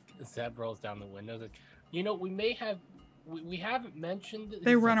 I think Zeb rolls down the windows. You know, we haven't mentioned.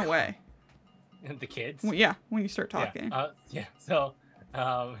 They run away. And the kids. Yeah, when you start talking. Yeah. So,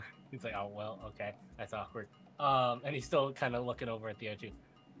 he's like, oh well, okay, that's awkward. And he's still kind of looking over at the other two.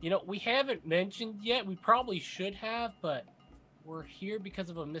 You know, we haven't mentioned yet. We probably should have, but we're here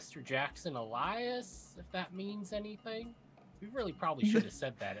because of a Mr. Jackson Elias. If that means anything. We really probably should have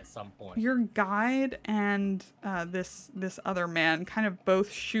said that at some point. Your guide and this other man kind of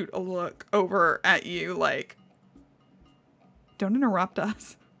both shoot a look over at you like, don't interrupt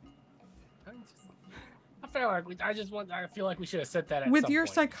us. I feel like we should have said that at With some your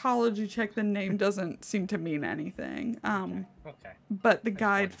point. psychology check, the name doesn't seem to mean anything. Okay. But the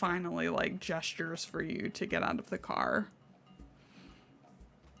guide finally like gestures for you to get out of the car.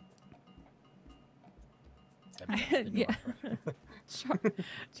 Yeah.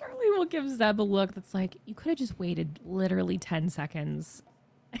 Charlie will give Zeb a look that's like, you could have just waited literally 10 seconds.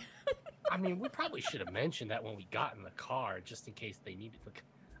 I mean, we probably should have mentioned that when we got in the car, just in case they needed to.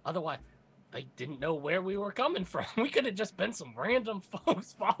 Otherwise, they didn't know where we were coming from. We could have just been some random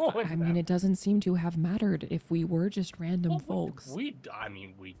folks following them. I mean, it doesn't seem to have mattered if we were just random folks. We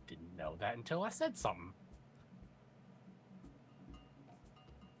didn't know that until I said something.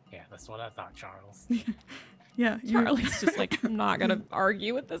 Yeah, that's what I thought, Charles. Yeah. Charlie's just like, I'm not going to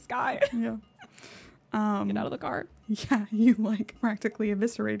argue with this guy. Yeah. Get out of the car. Yeah, you like practically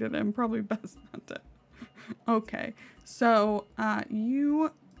eviscerated him. Probably best not to. Okay, so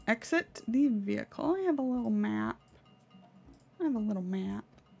you exit the vehicle. I have a little map. Don't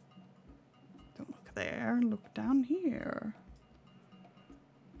look there. Look down here.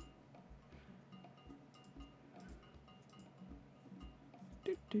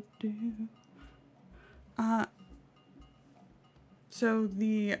 So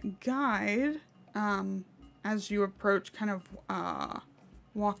the guide, as you approach, kind of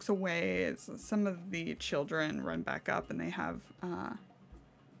walks away. As some of the children run back up and they have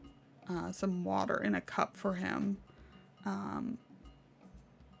some water in a cup for him.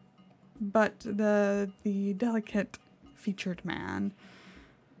 But the delicate featured man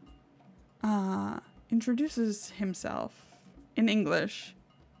introduces himself in English.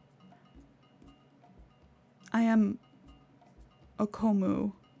 I am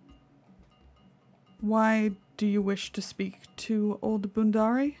Okomu. Why do you wish to speak to old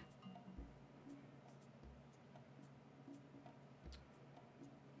Bundari?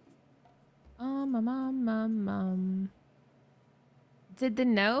 Did the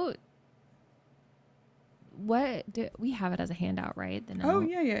note? We have it as a handout, right? The note. Oh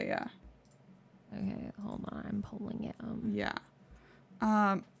yeah. Okay, hold on. I'm pulling it. Yeah.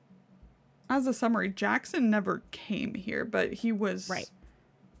 As a summary, Jackson never came here, but he was Right.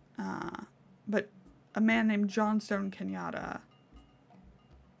 But a man named Johnstone Kenyatta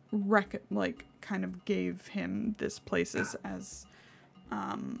kind of gave him this place as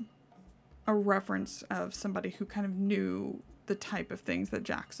a reference of somebody who kind of knew the type of things that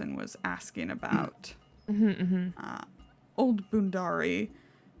Jackson was asking about. Old Bundari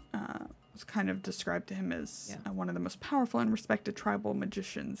was kind of described to him as one of the most powerful and respected tribal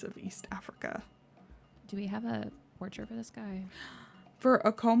magicians of East Africa. Do we have a portrait for this guy? For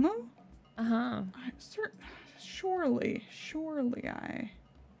Okomo? Uh-huh. Surely I...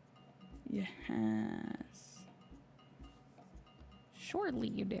 Yes. Surely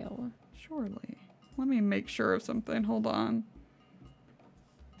you do. Surely. Let me make sure of something. Hold on.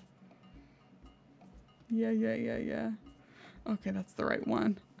 Yeah. Okay, that's the right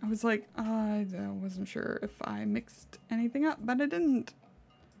one. I was like, I wasn't sure if I mixed anything up, but I didn't.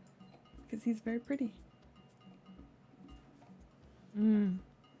 Because he's very pretty.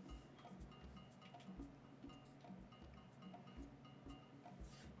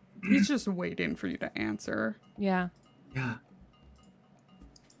 He's just waiting for you to answer. Yeah. Yeah.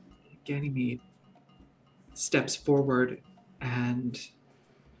 Ganymede steps forward and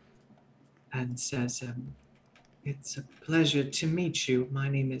says, it's a pleasure to meet you. My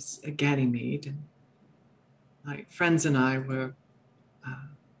name is Ganymede, and my friends and I were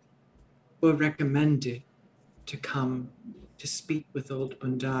recommended to come to speak with old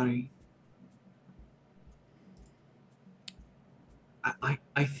Bundari.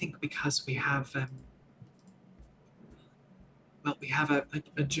 I think because we have we have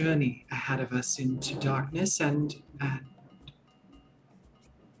a journey ahead of us into darkness, and I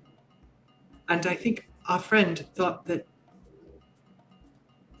think our friend thought that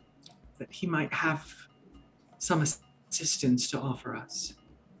he might have some assistance to offer us.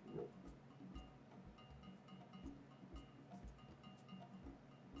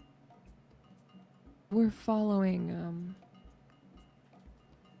 We're following,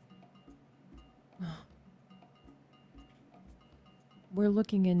 we're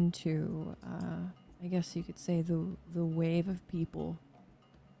looking into, I guess you could say the wave of people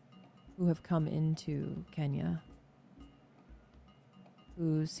who have come into Kenya,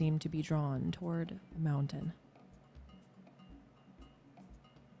 who seem to be drawn toward a mountain.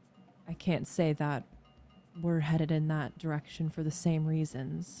 I can't say that we're headed in that direction for the same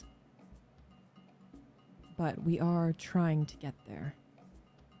reasons, but we are trying to get there.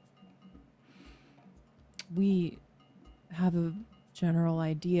 We have a general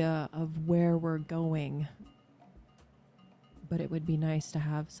idea of where we're going, but it would be nice to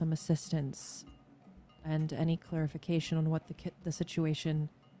have some assistance and any clarification on what the situation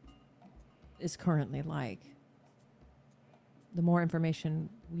is currently like. The more information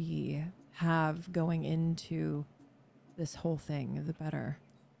we have going into this whole thing, the better.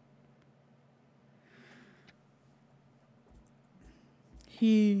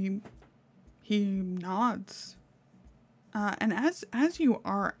 He nods. And as you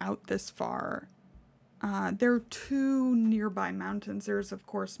are out this far, there are two nearby mountains. There's, of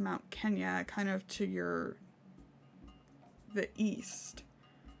course, Mount Kenya, kind of to the east.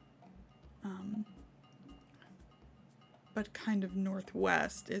 But kind of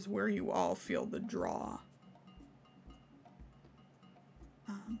northwest is where you all feel the draw.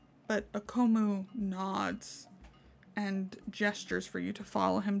 But Okomu nods and gestures for you to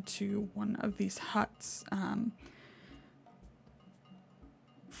follow him to one of these huts.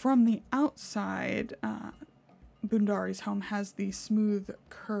 From the outside, Bundari's home has the smooth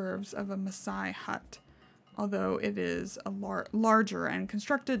curves of a Maasai hut, although it is a larger and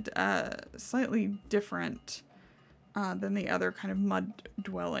constructed slightly different than the other kind of mud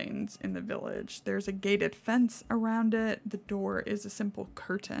dwellings in the village. There's a gated fence around it. The door is a simple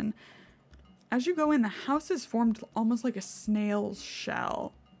curtain. As you go in, the house is formed almost like a snail's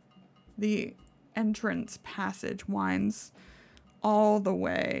shell. The entrance passage winds all the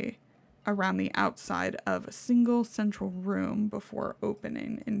way around the outside of a single central room before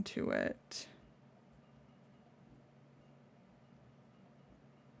opening into it.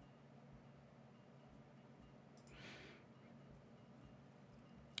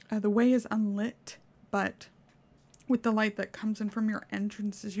 The way is unlit, but with the light that comes in from your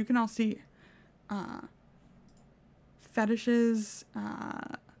entrances, you can all see fetishes,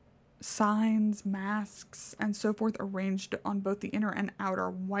 signs, masks, and so forth arranged on both the inner and outer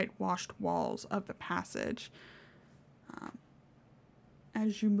whitewashed walls of the passage.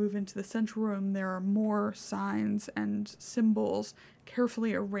 As you move into the central room, there are more signs and symbols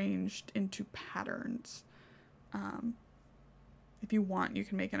carefully arranged into patterns. If you want, you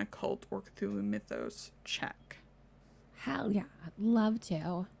can make an occult or Cthulhu Mythos check. Hell yeah, I'd love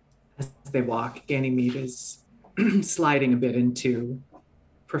to. As they walk, Ganymede is sliding a bit into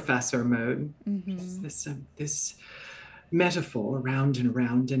professor mode. This metaphor around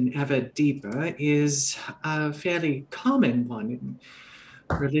and ever deeper is a fairly common one in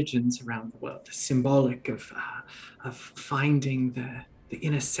religions around the world, symbolic of finding the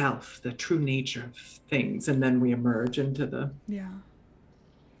inner self, the true nature of things, and then we emerge into the... Yeah.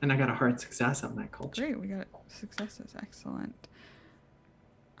 And I got a hard success on that culture. Great, we got successes. Excellent.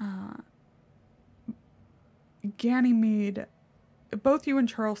 Ganymede, both you and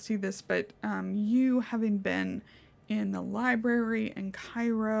Charles see this, but you having been in the library in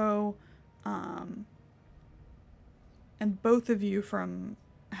Cairo, and both of you from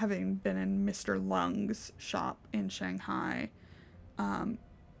having been in Mr. Lung's shop in Shanghai,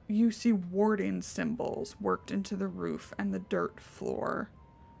 you see warding symbols worked into the roof and the dirt floor.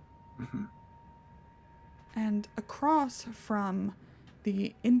 Mm-hmm. And across from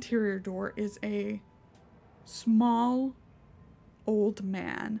the interior door is a small old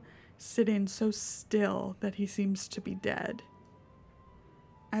man sitting so still that he seems to be dead.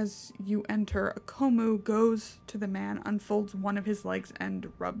 As you enter, Akomu goes to the man, unfolds one of his legs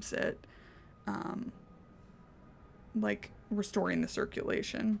and rubs it, like restoring the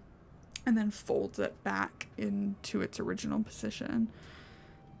circulation, and then folds it back into its original position.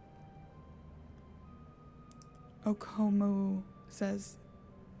 Akomu says,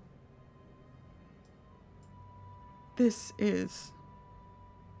 "This is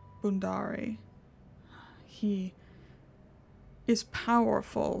Bundari. He is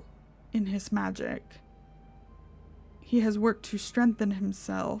powerful in his magic. He has worked to strengthen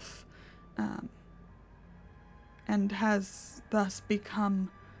himself, and has thus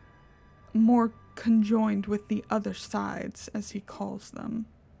become more conjoined with the other sides, as he calls them.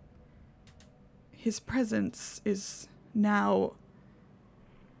 His presence is now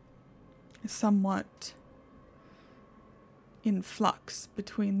somewhat in flux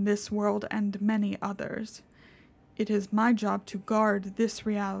between this world and many others. It is my job to guard this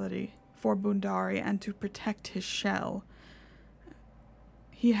reality for Bundari and to protect his shell.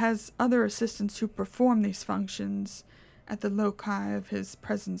 He has other assistants who perform these functions at the loci of his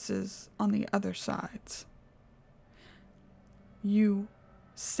presences on the other sides. You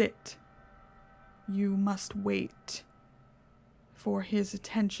sit. You must wait for his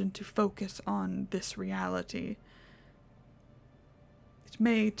attention to focus on this reality. It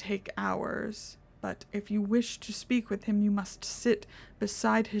may take hours, but if you wish to speak with him, you must sit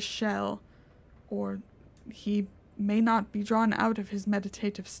beside his shell, or he may not be drawn out of his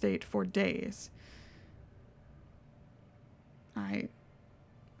meditative state for days. I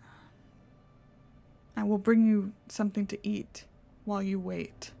will bring you something to eat while you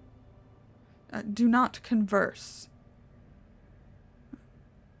wait. Do not converse.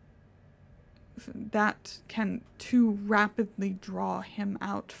 That can too rapidly draw him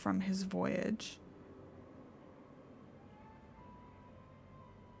out from his voyage."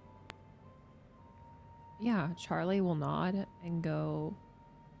 Yeah, Charlie will nod and go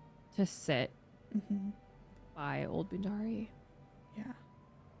to sit by old Bundari. Yeah.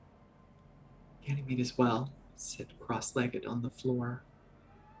 Ganymede as well, sit cross-legged on the floor.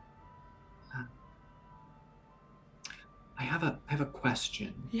 I have a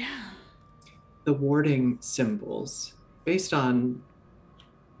question. Yeah. The warding symbols, based on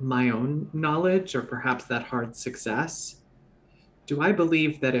my own knowledge or perhaps that hard success, do I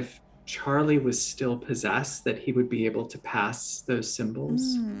believe that if Charlie was still possessed, that he would be able to pass those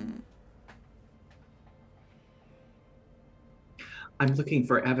symbols? I'm looking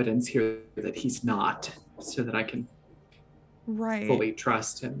for evidence here that he's not, so that I can fully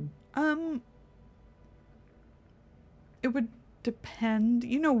trust him. It would depend.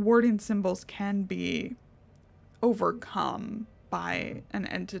 You know, warding symbols can be overcome by an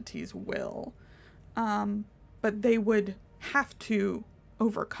entity's will, but they would have to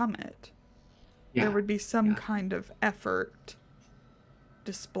overcome it. Yeah. There would be some kind of effort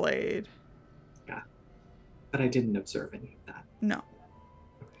displayed. Yeah, but I didn't observe any of that. No.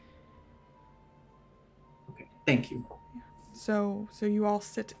 Okay, thank you. Yeah. So you all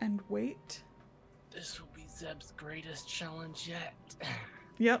sit and wait. This will be Zeb's greatest challenge yet.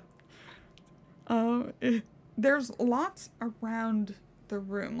 Yep. There's lots around the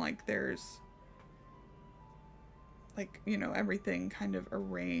room. Like there's like, you know, everything kind of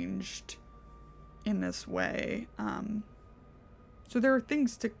arranged in this way. So there are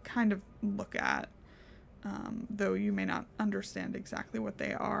things to kind of look at, though you may not understand exactly what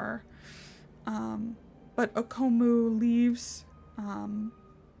they are. But Okomu leaves.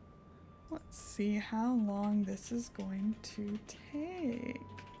 Let's see how long this is going to take.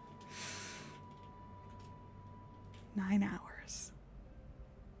 9 hours.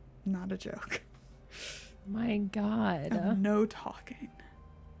 Not a joke. My God. Of no talking.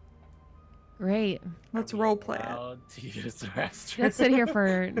 Great. Let's role play it. Allowed to use the restroom. Let's sit here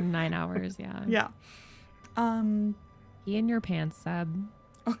for 9 hours. Yeah. Yeah. Pee in your pants, Seb.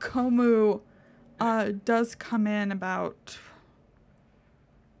 Okomu does come in about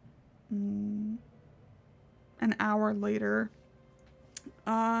an hour later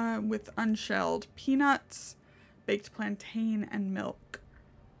with unshelled peanuts, baked plantain, and milk.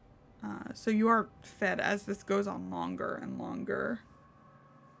 So you are fed as this goes on longer and longer.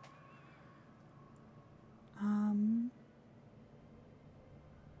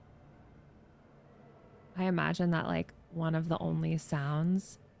 I imagine that like one of the only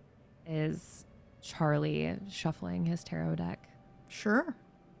sounds is Charlie shuffling his tarot deck. Sure.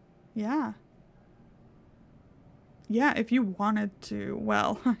 Yeah. Yeah, if you wanted to.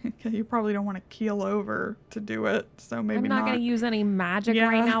 Well, you probably don't want to keel over to do it, so maybe I'm not going to use any magic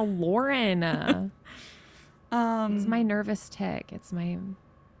right now, Lauren. It's my nervous tick. It's my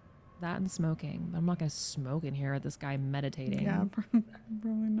that and smoking. I'm not going to smoke in here with this guy meditating. Yeah, probably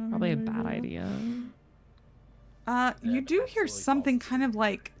not. Probably a bad idea. You do hear really something false. kind of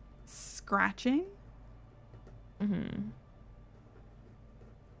like scratching. Mm-hmm.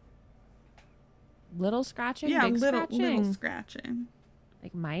 Little scratching? Yeah, Big little scratching? scratching.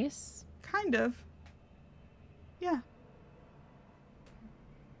 Like mice? Kind of. Yeah.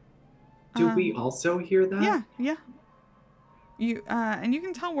 Do we also hear that? Yeah, yeah. You and you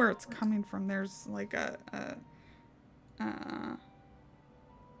can tell where it's coming from. There's like a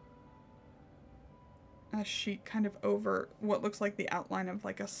sheet kind of over what looks like the outline of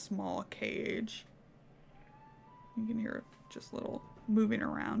like a small cage. You can hear it just little moving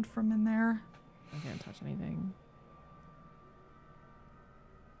around from in there. I can't touch anything.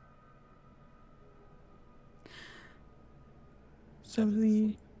 So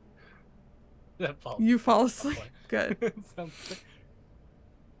the That falls you fall asleep. asleep. Good. Sounds good.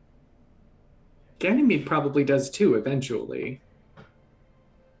 Ganymede probably does too eventually.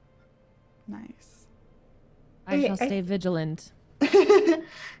 Nice. I shall stay vigilant.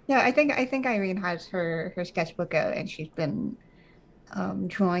 Yeah, I think Irene has her sketchbook out and she's been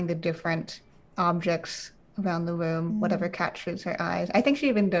drawing the different objects around the room, whatever catches her eyes. I think she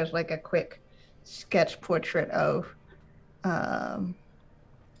even does like a quick sketch portrait of the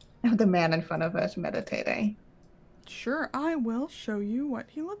man in front of us meditating. Sure, I will show you what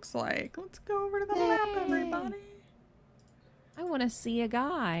he looks like. Let's go over to the map, everybody. I want to see a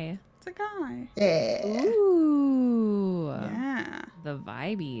guy. It's a guy. Yeah. Ooh. Yeah. The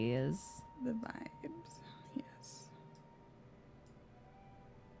vibies. The vibes. Yes.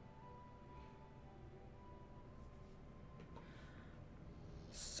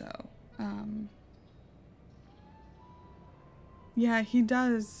 So, yeah, he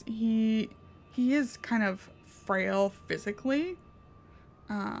does. He is kind of frail physically.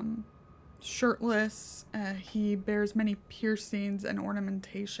 Shirtless. He bears many piercings and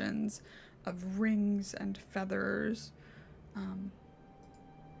ornamentations of rings and feathers.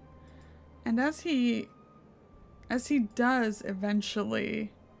 And as he does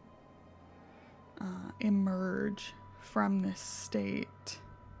eventually emerge from this state,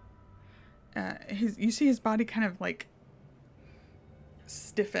 you see his body kind of like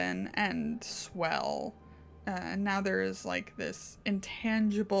stiffen and swell. And now there is like this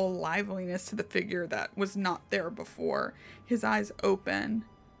intangible liveliness to the figure that was not there before. His eyes open.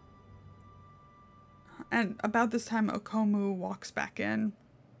 And about this time, Okomu walks back in.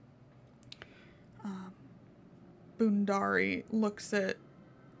 Bundari looks at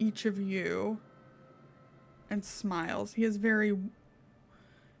each of you and smiles. He is very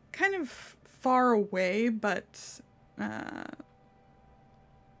kind of far away, but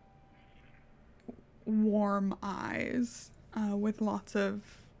warm eyes with lots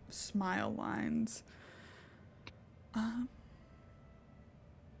of smile lines.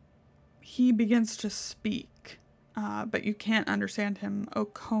 He begins to speak, but you can't understand him.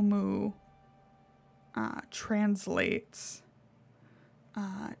 Okomu translates.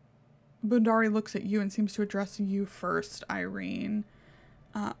 Bundari looks at you and seems to address you first, Irene.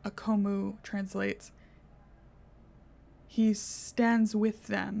 Okomu translates. He stands with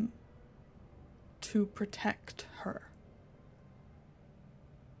them to protect her.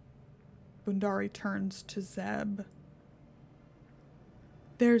 Bundari turns to Zeb.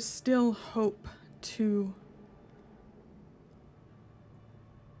 There's still hope to...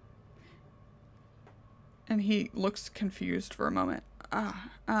 And he looks confused for a moment.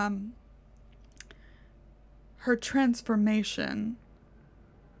 Her transformation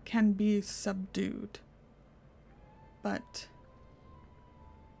can be subdued, but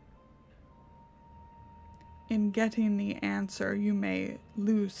in getting the answer, you may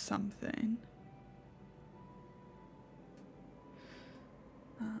lose something.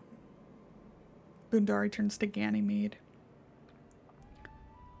 Bundari turns to Ganymede,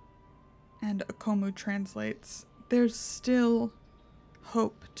 and Akomu translates, "There's still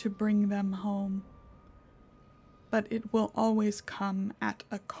hope to bring them home, but it will always come at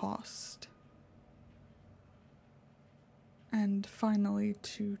a cost." And finally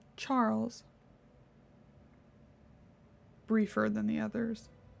to Charles, briefer than the others,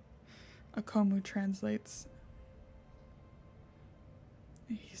 Akomu translates.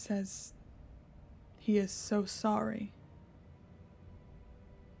 He says he is so sorry.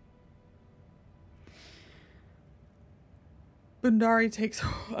 Bundari takes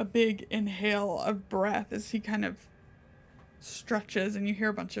a big inhale of breath as he kind of stretches, and you hear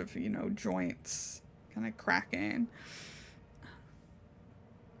a bunch of, joints kind of cracking.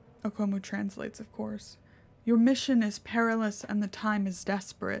 Okomu translates, of course. "Your mission is perilous and the time is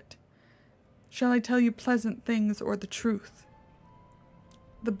desperate. Shall I tell you pleasant things or the truth?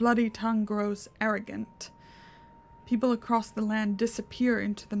 The bloody tongue grows arrogant. People across the land disappear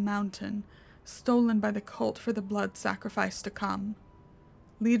into the mountain, stolen by the cult for the blood sacrifice to come.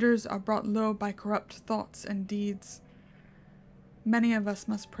 Leaders are brought low by corrupt thoughts and deeds. Many of us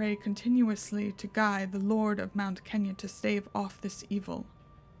must pray continuously to Guy, the Lord of Mount Kienna, to stave off this evil.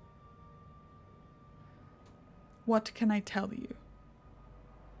 What can I tell you?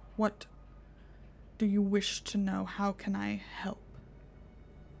 What do you wish to know? How can I help?"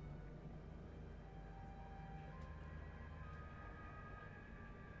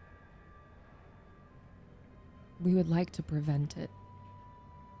 We would like to prevent it.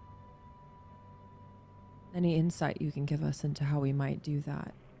 Any insight you can give us into how we might do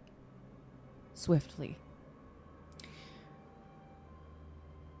that swiftly?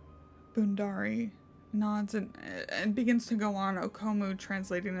 Bundari nods and begins to go on, Okomu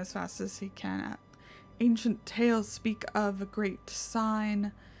translating as fast as he can. "Ancient tales speak of a great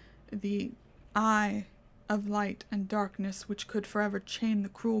sign, the eye of light and darkness, which could forever chain the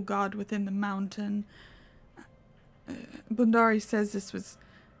cruel god within the mountain. Bundari says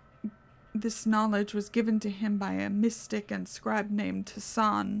this knowledge was given to him by a mystic and scribe named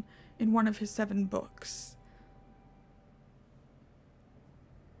Tassan in one of his 7 books.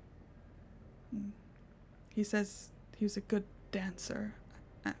 He says he was a good dancer."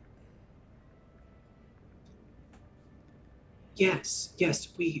 Yes,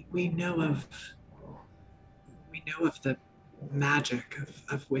 we know of the magic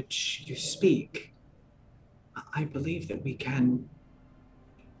of which you speak. I believe that we can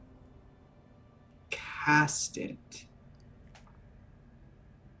cast it.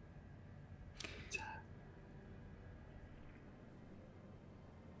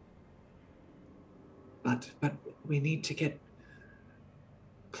 But we need to get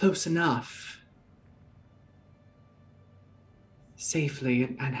close enough safely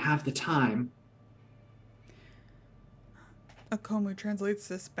and have the time. Akomu translates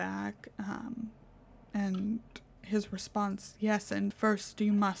this back, and his response, "Yes, and first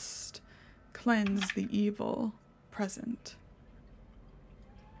you must cleanse the evil present."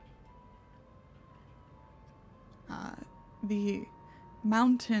 The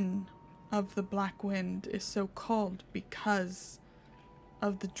mountain of the Black Wind is so called because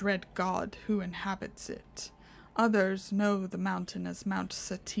of the dread god who inhabits it. Others know the mountain as Mount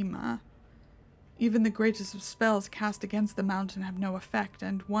Satima. Even the greatest of spells cast against the mountain have no effect,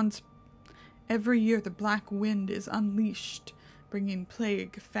 and once every year the Black Wind is unleashed, bringing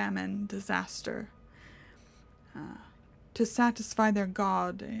plague, famine, disaster. To satisfy their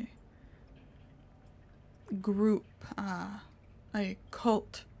god, a group, a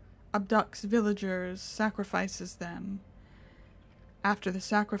cult, abducts villagers, sacrifices them. After the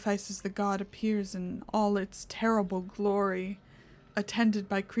sacrifices, the god appears in all its terrible glory, attended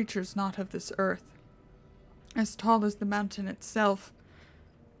by creatures not of this earth. As tall as the mountain itself,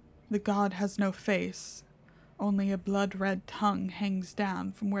 the god has no face. Only a blood-red tongue hangs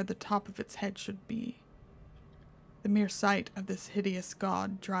down from where the top of its head should be. The mere sight of this hideous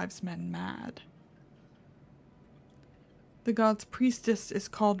god drives men mad. The god's priestess is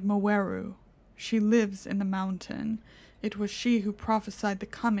called Moweru. She lives in the mountain. It was she who prophesied the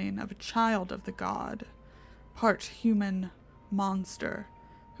coming of a child of the god, part human monster,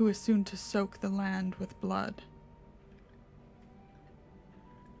 who is soon to soak the land with blood.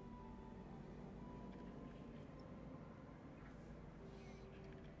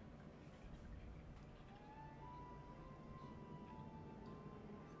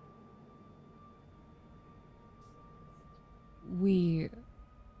 We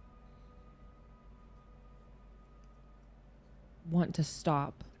want to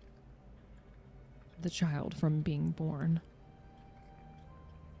stop the child from being born.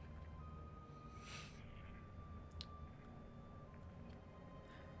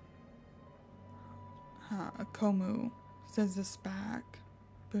 Okomu says this back.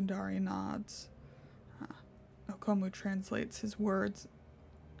 Bundari nods. Okomu translates his words.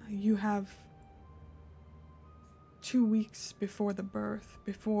 You have 2 weeks before the birth,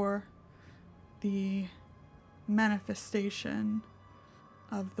 before the manifestation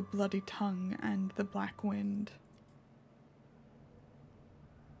of the bloody tongue and the black wind.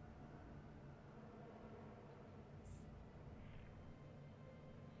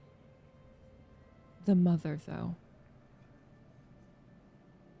 The mother, though.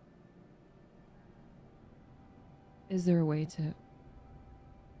 Is there a way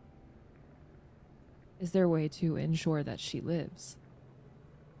to ensure that she lives?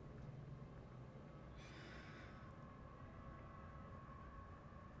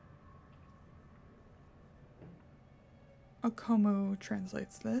 Okomu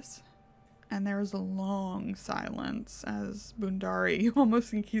translates this, and there is a long silence as Bundari, you almost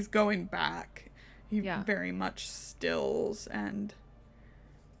think he's going back. He very much stills and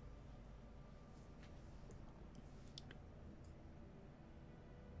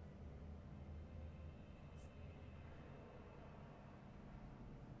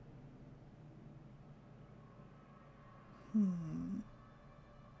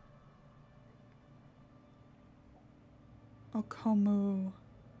Okomu,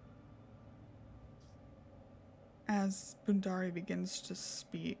 as Bundari begins to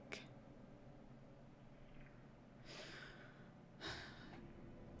speak,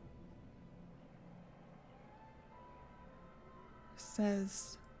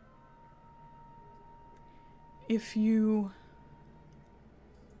 says, if you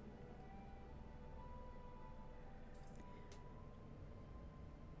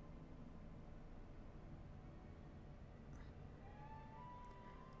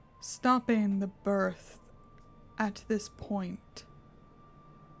stopping the birth at this point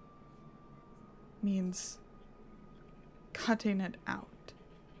means cutting it out.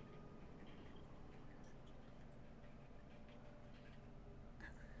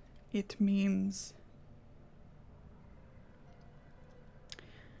 It means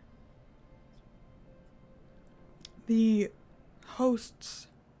the hosts,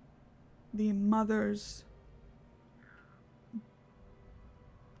 the mother's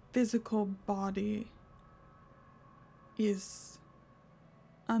physical body is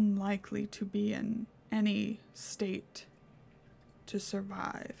unlikely to be in any state to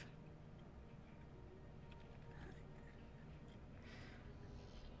survive.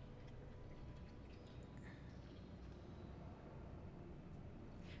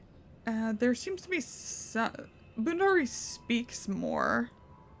 There seems to be Bundari speaks more.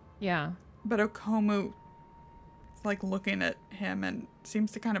 Yeah. But Okomu is like looking at him and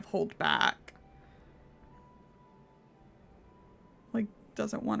seems to kind of hold back. Like,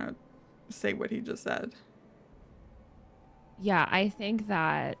 doesn't want to say what he just said. Yeah, I think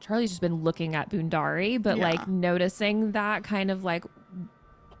that Charlie's just been looking at Bundari, but Yeah. like noticing that kind of like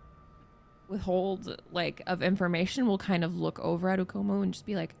withhold like of information will kind of look over at Okomu and just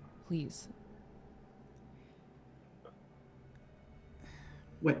be like, please.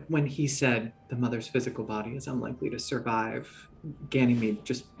 When he said the mother's physical body is unlikely to survive, Ganymede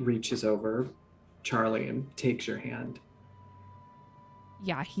just reaches over Charlie and takes your hand.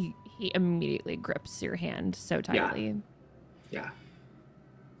 Yeah, he immediately grips your hand so tightly. Yeah.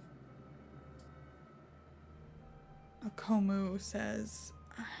 Okomu says,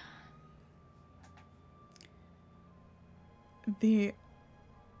 the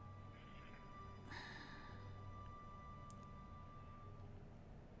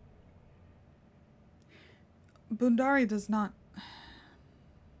Bundari does not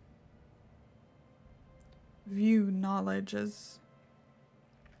view knowledge as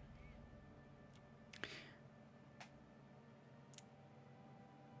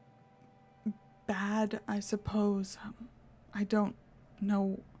bad, I suppose. I don't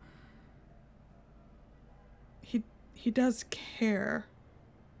know. He does care.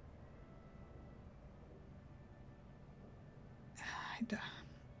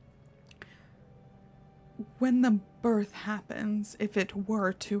 When the birth happens, if it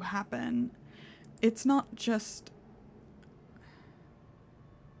were to happen, it's not just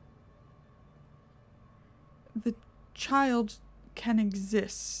the child can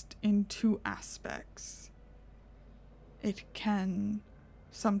exist in two aspects. It can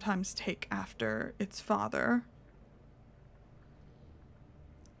sometimes take after its father,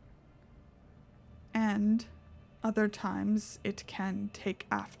 and other times it can take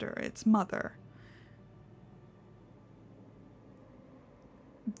after its mother.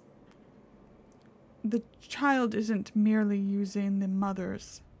 The child isn't merely using the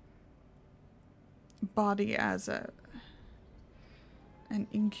mother's body as an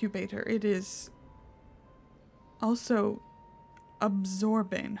incubator. It is also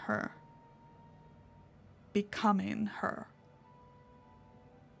absorbing her, becoming her.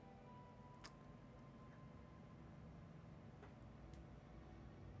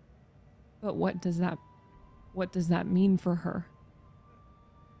 But what does that mean for her?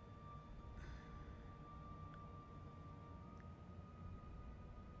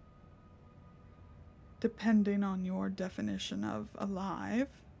 Depending on your definition of alive.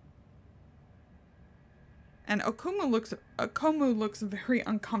 And Okomu looks very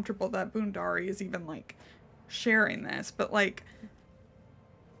uncomfortable that Bundari is even, like, sharing this. But, like,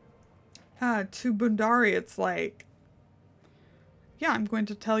 to Bundari, it's like, yeah, I'm going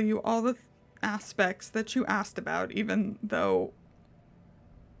to tell you all the aspects that you asked about, even though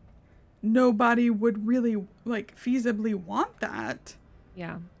nobody would really, like, feasibly want that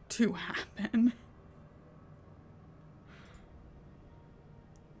to happen.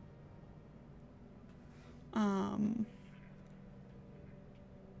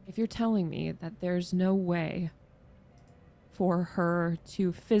 If you're telling me that there's no way for her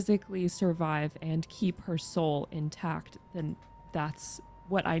to physically survive and keep her soul intact, then that's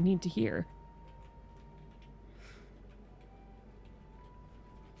what I need to hear.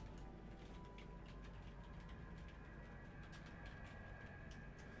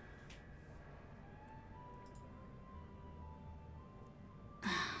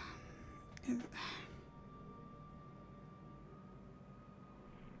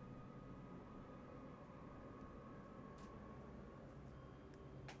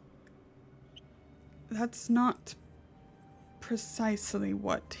 That's not precisely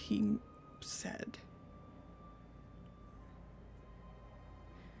what he said.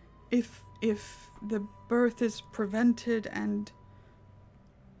 If the birth is prevented and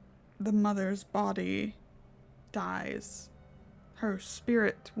the mother's body dies, her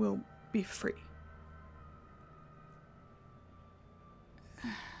spirit will be free.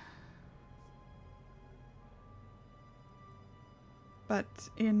 But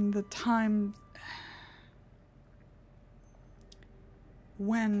in the time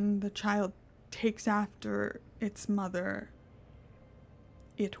when the child takes after its mother,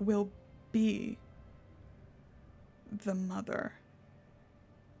 it will be the mother.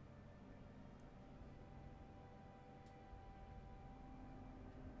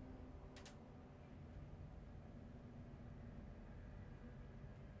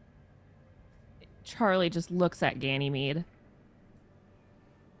 Charlie just looks at Ganymede.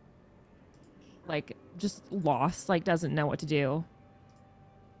 Like, just lost, like, doesn't know what to do.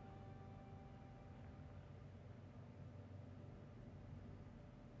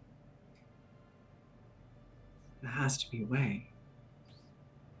 There has to be a way.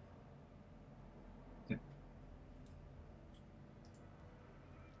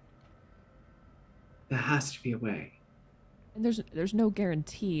 There has to be a way. And there's no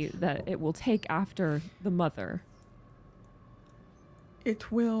guarantee that it will take after the mother.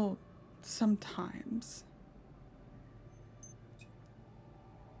 It will sometimes.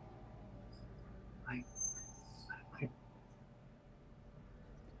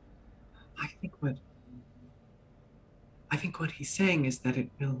 I think what he's saying is that it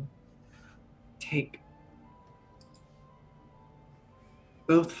will take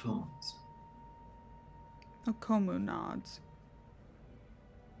both forms. Okomu nods.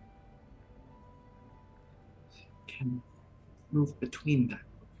 Can move between them.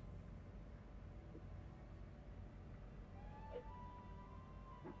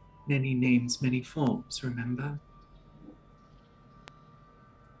 Many names, many forms, remember?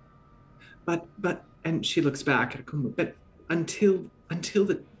 But, and she looks back at Akumu, but until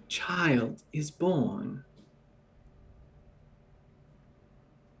the child is born,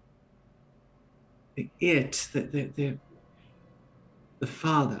 the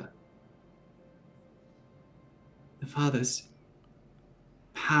father, the father's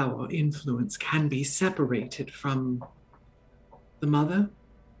power, influence can be separated from the mother.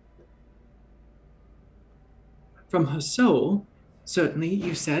 From her soul, certainly,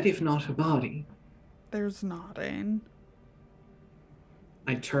 you said, if not her body. There's nodding.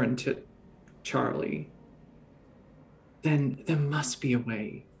 I turn to Charlie. Then there must be a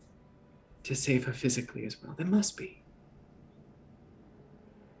way to save her physically as well. There must be.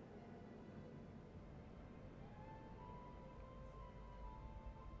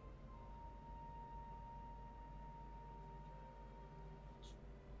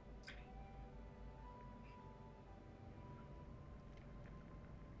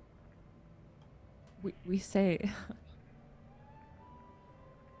 We say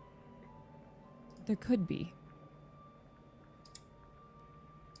there could be.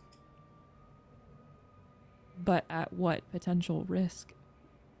 But at what potential risk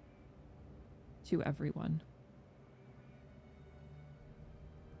to everyone?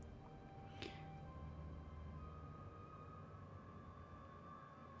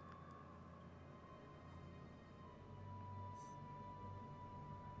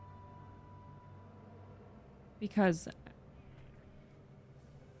 Because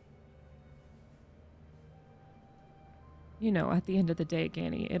you know, at the end of the day,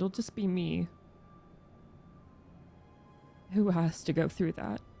 Ganny, it'll just be me who has to go through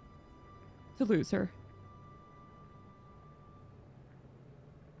that to lose her.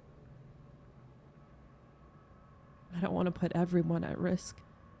 I don't want to put everyone at risk.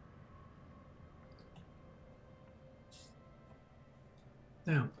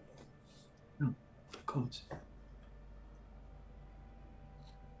 No. No, of course.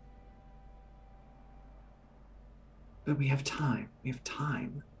 But we have time. We have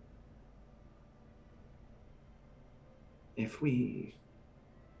time. If we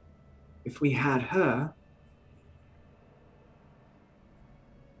had her,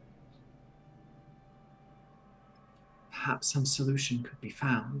 perhaps some solution could be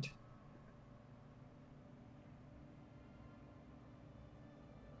found.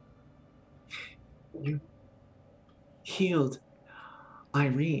 You healed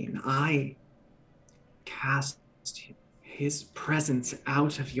Irene. I cast his presence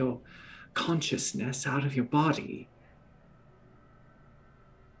out of your consciousness, out of your body.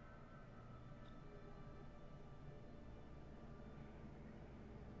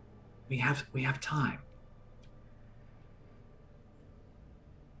 We have time.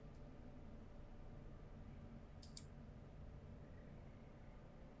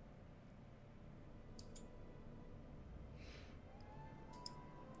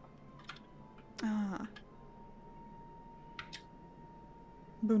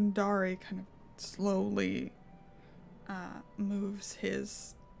 Bundari kind of slowly moves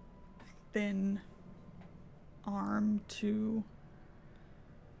his thin arm to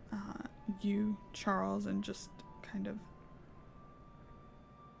you, Charles, and just kind of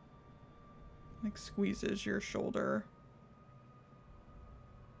like squeezes your shoulder.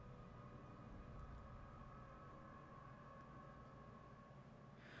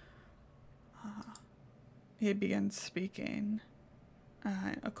 He begins speaking.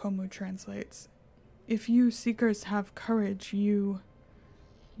 Akomu translates, "If you seekers have courage, you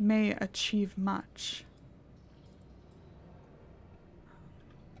may achieve much.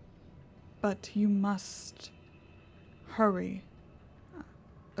 But you must hurry."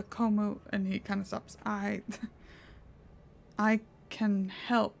 Akomu, and he kind of stops. I can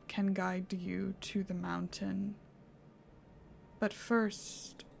help, can guide you to the mountain. But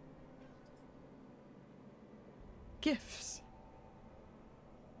first, gifts.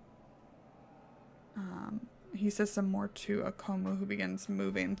 He says some more to Akomu, who begins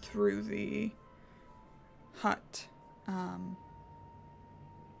moving through the hut.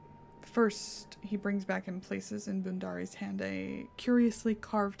 First, he brings back and places in Bundari's hand a curiously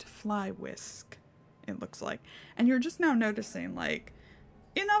carved fly whisk, it looks like. And you're just now noticing, like,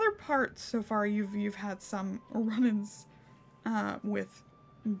 in other parts so far, you've had some run-ins with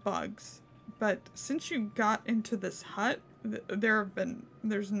bugs. But since you got into this hut,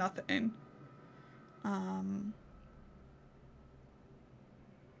 there's nothing.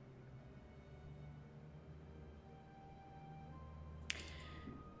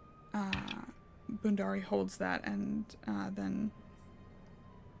 Bundari holds that, and then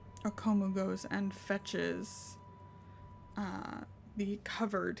Akomu goes and fetches the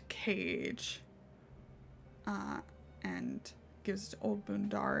covered cage and gives it to old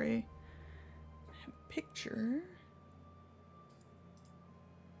Bundari. I have a picture.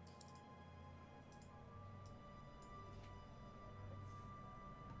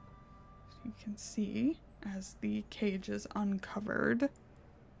 So you can see. as the cage is uncovered.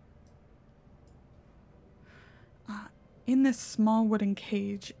 In this small wooden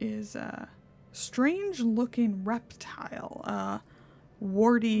cage is a strange-looking reptile, a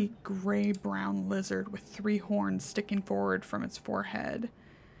warty gray-brown lizard with 3 horns sticking forward from its forehead.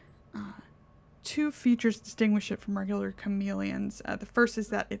 2 features distinguish it from regular chameleons. The first is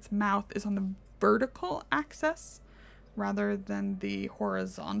that its mouth is on the vertical axis rather than the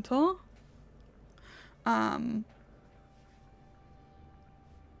horizontal.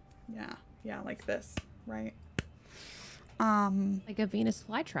 Yeah, like this, right? Like a Venus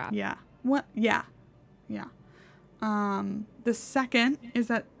flytrap. Yeah. What? Yeah. The second is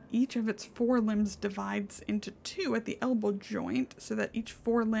that each of its forelimbs divides into 2 at the elbow joint, so that each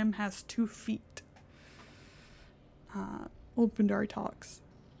forelimb has 2 feet. Old Bundari talks,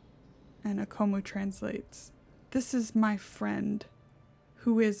 and Akomu translates. This is my friend,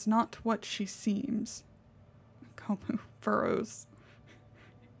 who is not what she seems. Akomu furrows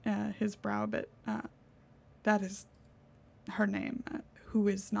his brow a bit. That is her name, who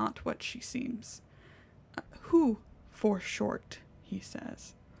is not what she seems. Who, for short, he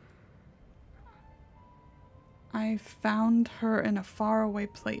says. I found her in a faraway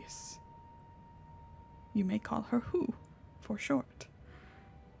place. You may call her Who, for short.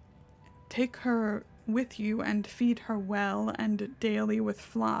 Take her with you and feed her well and daily with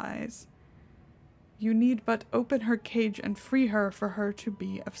flies. You need but open her cage and free her for her to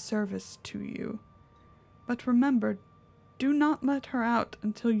be of service to you. But remember, do not let her out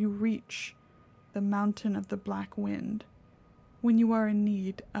until you reach the mountain of the black wind, when you are in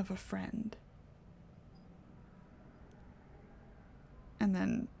need of a friend. And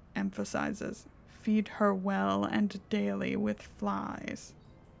then emphasizes, feed her well and daily with flies.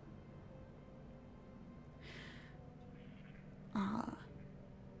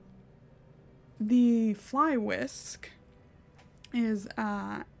 The fly whisk is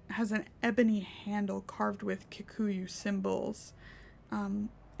has an ebony handle carved with Kikuyu symbols.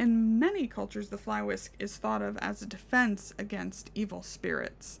 In many cultures, the fly whisk is thought of as a defense against evil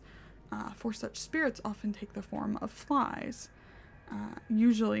spirits, for such spirits often take the form of flies.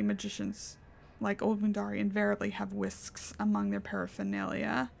 Usually magicians like Old Bundari invariably have whisks among their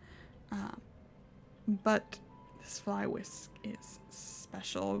paraphernalia, but this fly whisk is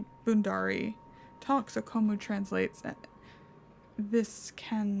special. Bundari talks, Akomu translates, this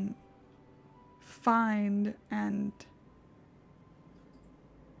can find and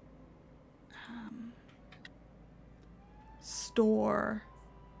store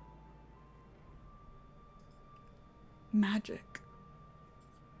magic.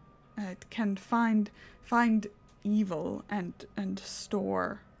 It can find evil and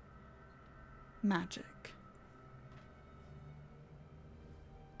store magic.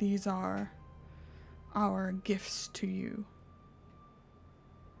 These are our gifts to you.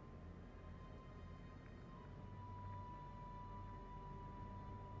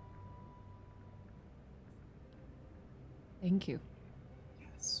 Thank you.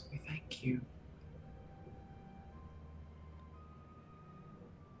 Yes, we thank you.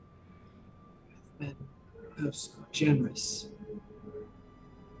 You have been most generous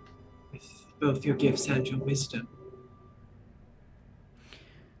with both your gifts and your wisdom.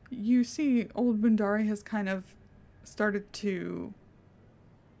 You see, Old Bundari has kind of started to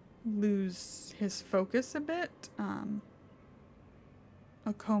lose his focus a bit.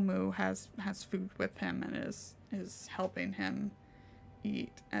 Akomu has food with him and is helping him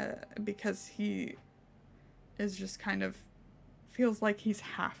eat, because he is just kind of feels like he's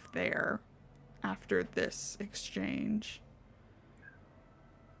half there after this exchange.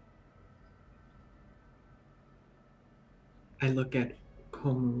 I look at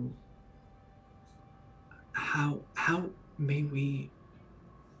Komu. How may we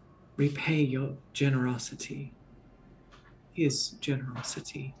repay your generosity? His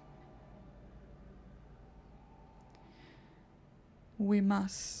generosity. We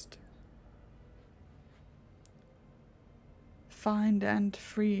must find and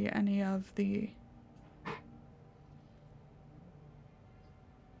free any of the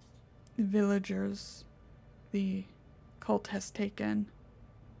villagers the cult has taken,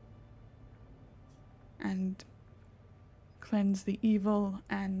 and cleanse the evil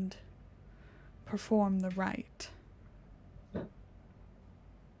and perform the right.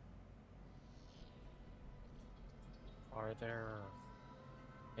 Are there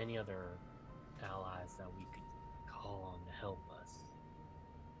any other allies that we could call on to help us?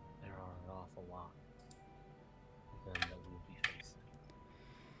 There are an awful lot of them that we'll be facing.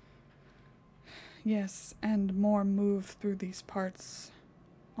 Yes, and more move through these parts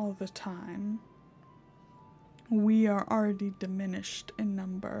all the time. we are already diminished in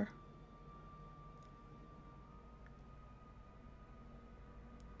number.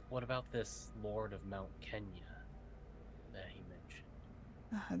 What about this Lord of Mount Kenya that he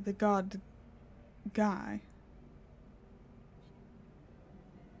mentioned? The god guy.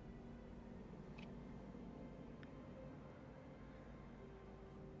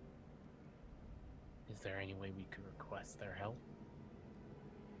 Is there any way we could request their help?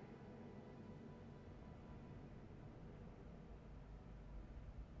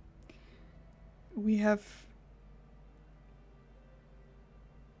 We have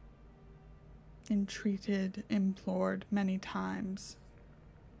entreated, implored many times,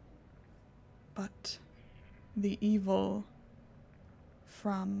 but the evil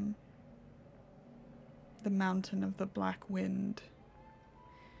from the mountain of the black wind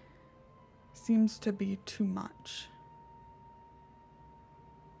seems to be too much.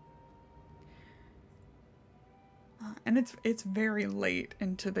 And it's very late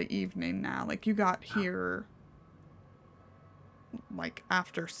into the evening now. Like, you got here like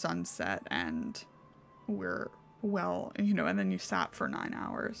after sunset, and we're and then you sat for 9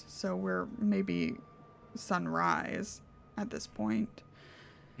 hours, so we're maybe sunrise at this point.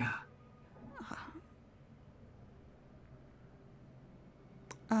 Yeah.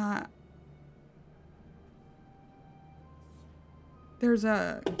 There's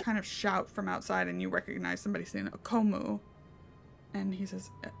a kind of shout from outside, and you recognize somebody saying Okomu, and he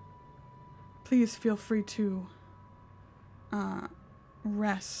says, please feel free to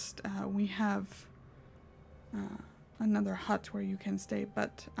rest. We have another hut where you can stay,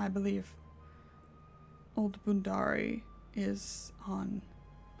 but I believe old Bundari is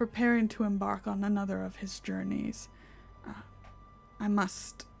preparing to embark on another of his journeys. I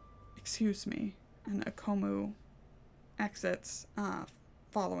must excuse me. And Okomu exits,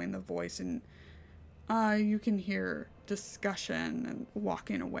 following the voice, and you can hear discussion and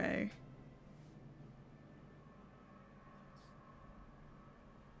walking away.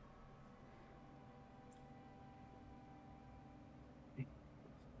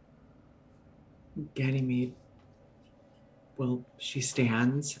 Ganymede, well, she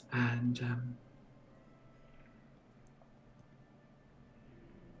stands and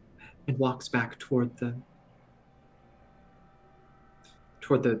walks back toward the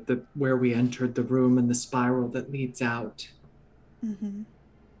where we entered the room and the spiral that leads out. Mm-hmm.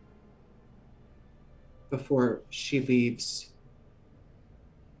 Before she leaves,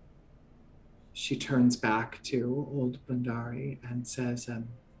 she turns back to old Bundari and says,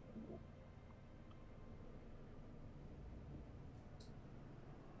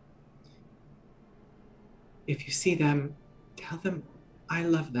 if you see them, tell them I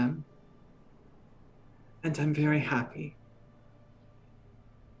love them and I'm very happy.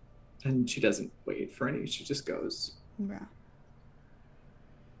 And she doesn't wait for any, she just goes. Yeah.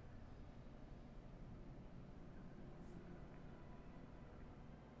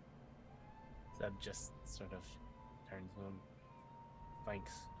 Zeb just sort of turns to him.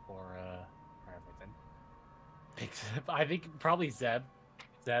 Thanks for everything. Except I think probably Zeb.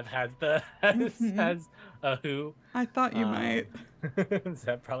 Zeb has has a who. I thought you might.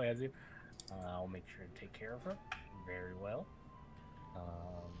 Zeb probably has you. I'll make sure to take care of her very well.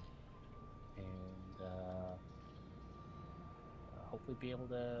 And hopefully be able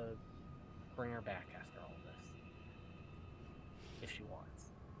to bring her back after all this, if she wants.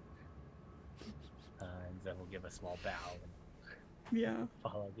 And Zeb will give a small bow and Yeah.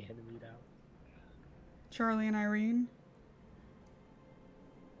 follow the enemy out. Charlie and Irene.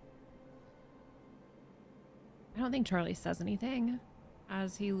 I don't think Charlie says anything.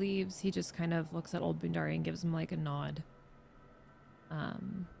 As he leaves, he just kind of looks at old Bundari and gives him like a nod.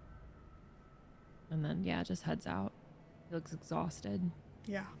 And then, yeah, just heads out. He looks exhausted.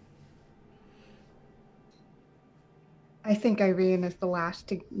 Yeah. I think Irene is the last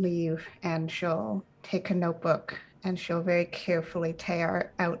to leave, and she'll take a notebook and she'll very carefully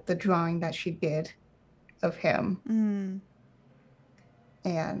tear out the drawing that she did of him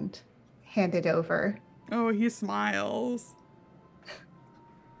and hand it over. Oh, he smiles.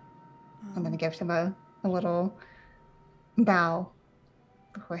 And then gives him a little bow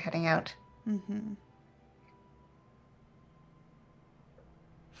before heading out. Mm-hmm.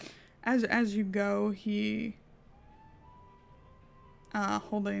 As you go, he,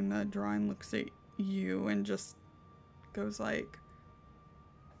 holding the drawing, looks at you and just goes like,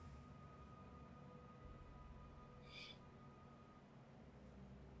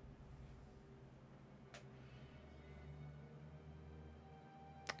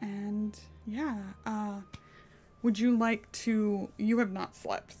 and yeah, would you like to, you have not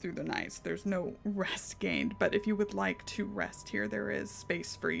slept through the night, so there's no rest gained, but if you would like to rest here, there is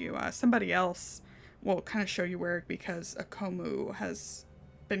space for you. Somebody else will kind of show you where, because Akomu has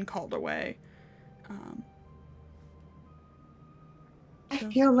been called away. I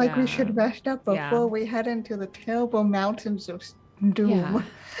feel like we Yeah. should rest up before Yeah. we head into the terrible mountains of doom. Yeah.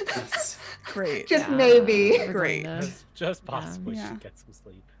 Yes. Great. Just maybe. We're Great. doing this. Just possibly Yeah. should get some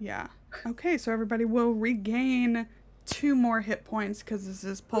sleep. Yeah. Okay, so everybody will regain 2 more hit points because this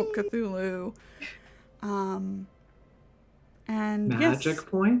is Pulp Cthulhu. And Magic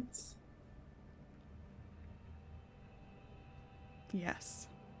points? Yes.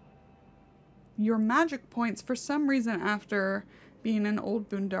 Your magic points, for some reason, after being in old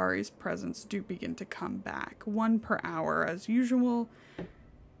Bundari's presence, do begin to come back. 1 per hour, as usual.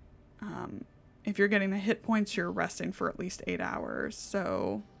 If you're getting the hit points, you're resting for at least 8 hours.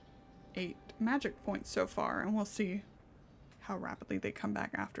 So, 8 magic points so far, and we'll see how rapidly they come back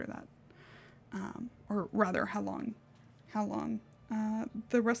after that. Or rather, how long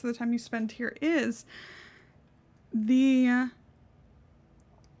the rest of the time you spend here is. You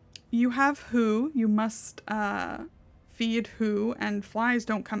have who, you must feed who, and flies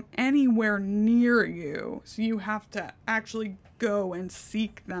don't come anywhere near you. So you have to actually go and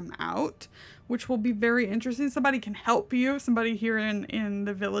seek them out, which will be very interesting. Somebody can help you. Somebody here in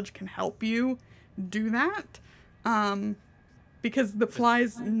the village can help you do that. Because the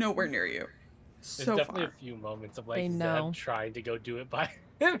flies nowhere near you. There's So definitely far. a few moments of They like know. Zeb trying to go do it by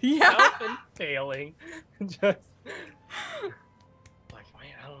himself Yeah. and failing. Just like,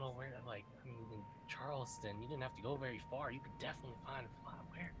 man, I don't know where. Like, I mean, in Charleston, you didn't have to go very far. You could definitely find a fly.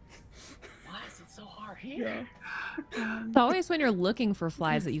 Why is it so hard here? It's always when you're looking for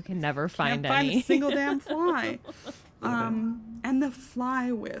flies that you can never find Can't find any. a single damn fly. And the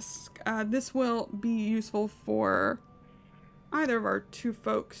fly whisk. This will be useful for either of our 2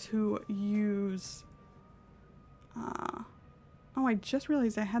 folks who use... oh, I just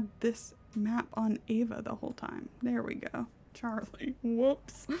realized I had this map on Ava the whole time. There we go. Charlie.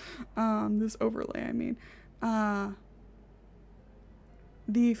 Whoops. This overlay, I mean.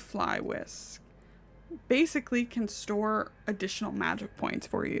 The fly whisk basically can store additional magic points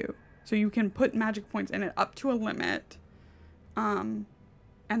for you. So you can put magic points in it up to a limit, and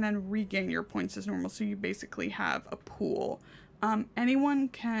then regain your points as normal. So you basically have a pool. Anyone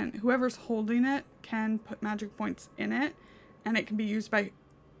can, whoever's holding it can put magic points in it, and it can be used by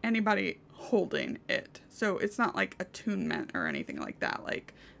anybody holding it. So it's not like attunement or anything like that.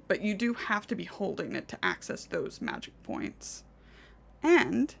 But you do have to be holding it to access those magic points.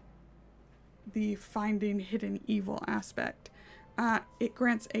 And the finding hidden evil aspect. It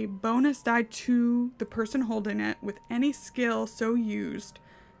grants a bonus die to the person holding it with any skill so used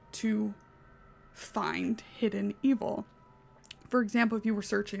to find hidden evil. For example, if you were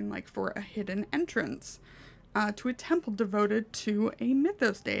searching for a hidden entrance to a temple devoted to a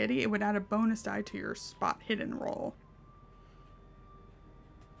mythos deity, it would add a bonus die to your spot hidden roll.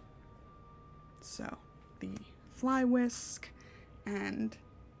 So, the fly whisk and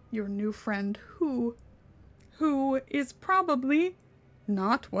your new friend who is probably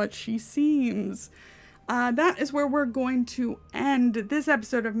not what she seems. That is where we're going to end this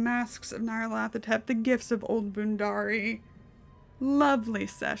episode of Masks of Nyarlathotep, the Gifts of Old Bundari. Lovely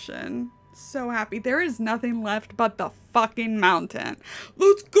session. So happy. There is nothing left but the fucking mountain.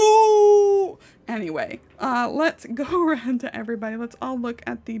 Let's go! Anyway, let's go around to everybody. Let's all look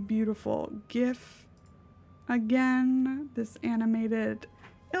at the beautiful GIF again. This animated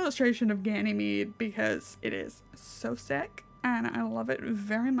illustration of Ganymede, because it is so sick and I love it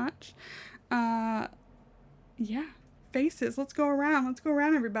very much. Yeah, faces. Let's go around,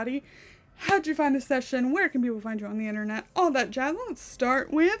 everybody. How'd you find this session? Where can people find you on the internet? All that jazz. Let's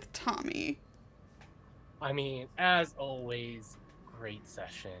start with Tommy. I mean, as always, great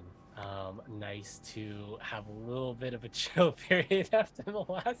session. Nice to have a little bit of a chill period after the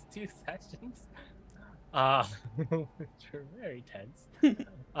last 2 sessions. Which were very tense.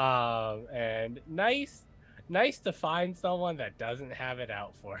 And nice to find someone that doesn't have it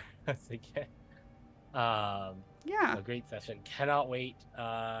out for us again. Yeah. A great session. Cannot wait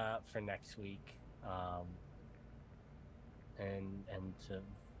for next week. And to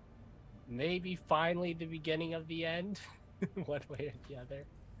maybe finally the beginning of the end, one way or the other.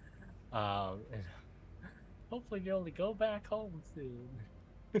 And hopefully be able to go back home soon.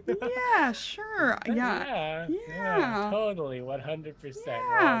 Yeah, sure. Yeah. Totally, 100%. We're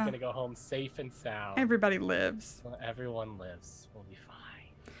Yeah. all gonna go home safe and sound. Everybody lives. Well, everyone lives. We'll be fine.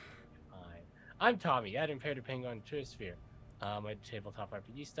 I'm Tommy, at Imperator Penguin on Twitter Sphere. I do tabletop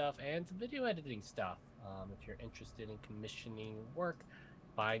RPG stuff and some video editing stuff. If you're interested in commissioning work,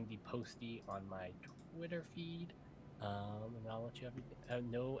 find the postie on my Twitter feed, and I'll let you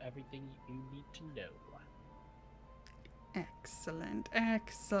know everything you need to know. Excellent,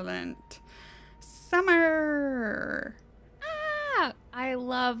 excellent. Summer. I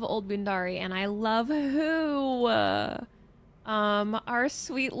love Old Bundari, and I love who. Our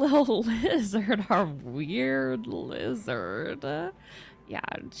sweet little lizard, our weird lizard. Yeah,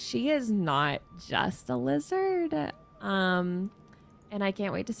 she is not just a lizard. And I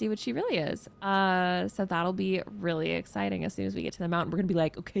can't wait to see what she really is. So that'll be really exciting. As soon as we get to the mountain, we're gonna be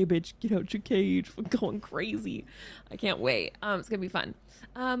like, okay, bitch, get out your cage. We're going crazy. I can't wait. It's gonna be fun.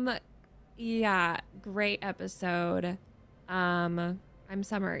 Yeah, great episode. I'm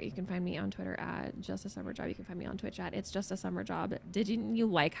Summer. You can find me on Twitter at Just a Summer Job. You can find me on Twitch at It's Just a Summer Job. Didn't you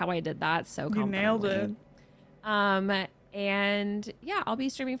like how I did that so confidently? You nailed it. And yeah, I'll be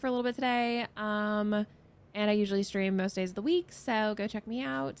streaming for a little bit today. And I usually stream most days of the week, so go check me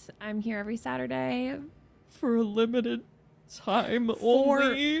out. I'm here every Saturday For a limited time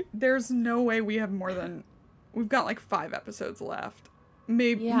only. There's no way we have more than... We've got like 5 episodes left.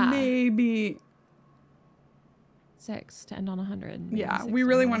 Maybe... Yeah. Maybe... 6 to end on 100. Yeah, we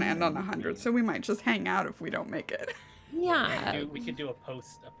really want to end on 100, so we might just hang out if we don't make it. Yeah. We could do a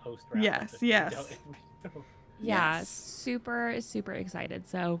post round. Yes, if we yes. don't- Yeah, Yes. super excited.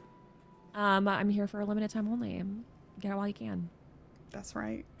 So I'm here for a limited time only. Get it while you can. That's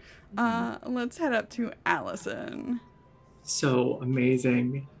right. Let's head up to Allison. So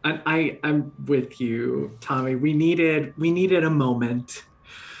amazing. I'm with you, Tommy. We needed a moment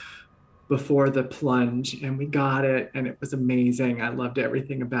before the plunge, and we got it, and it was amazing. I loved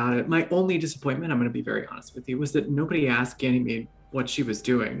everything about it. My only disappointment, I'm going to be very honest with you, was that nobody asked Ganymede what she was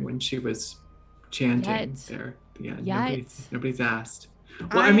doing when she was chanting there. Yeah, nobody's asked.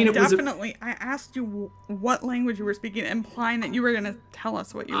 Well, I mean, it definitely. I asked you what language you were speaking, implying that you were going to tell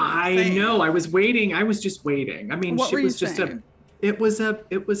us what you were saying. I know. I was waiting. I was just waiting. I mean, What she were was you just saying? It was a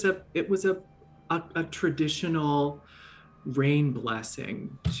traditional rain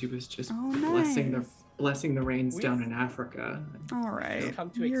blessing. She was just nice. blessing the rains down in Africa. All right. We've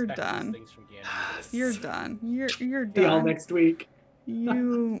come to You're expect these done. things from Ganymede. You're done. You're done. See y'all next week.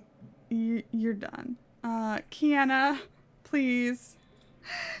 You're done. Kienna, please.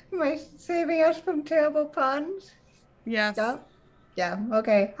 Am I saving us from terrible puns? Yes. Yeah.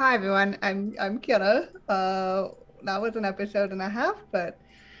 Okay. Hi everyone. I'm Kienna. That was an episode and a half, but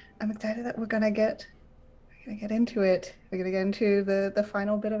I'm excited that we're gonna get into it. We're gonna get into the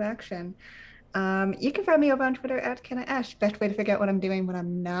final bit of action. You can find me over on Twitter at KiennaAsh. Best way to figure out what I'm doing when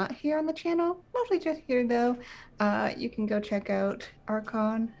I'm not here on the channel. Mostly just here though. You can go check out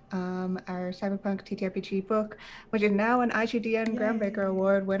Archon, our Cyberpunk TTRPG book, which is now an IGDN Groundbreaker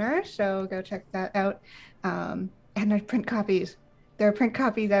Award winner. So go check that out. And there's print copies. There are print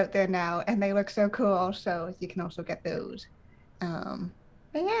copies out there now, and they look so cool. So you can also get those. But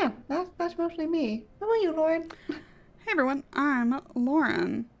yeah, that's mostly me. How about you, Lauren? Hey everyone, I'm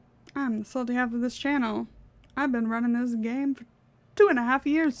Lauren. I'm the salty half of this channel. I've been running this game for 2.5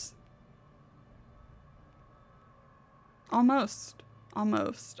 years. Almost.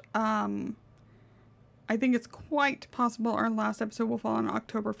 I think it's quite possible our last episode will fall on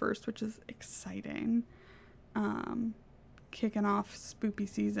October 1st, which is exciting. Kicking off spoopy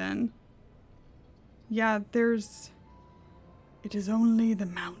season. Yeah, it is only the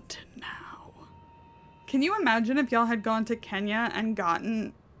mountain now. Can you imagine if y'all had gone to Kenya and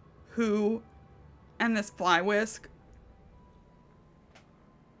gotten Who and this fly whisk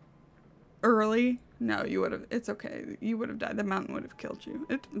early? No, you would have. It's okay. You would have died. The mountain would have killed you.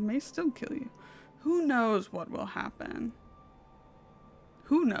 It may still kill you. Who knows what will happen?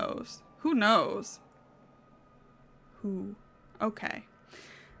 Who knows? Who knows? Who? Okay.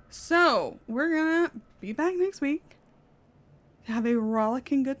 So, we're gonna be back next week to have a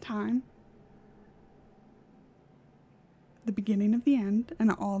rollicking good time. The beginning of the end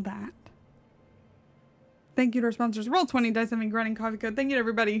and all that. Thank you to our sponsors, Roll20, Dice Having Grinding Coffee Code. Thank you to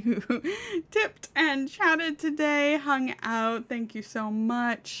everybody who tipped and chatted today, hung out. Thank you so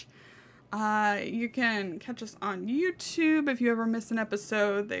much. You can catch us on YouTube if you ever miss an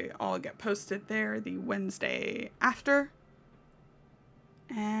episode. They all get posted there the Wednesday after.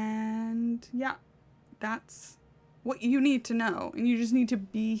 And yeah, that's what you need to know. And you just need to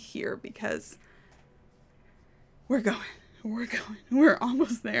be here because we're going. We're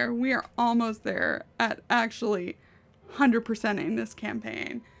almost there. We are almost there at actually 100%ing this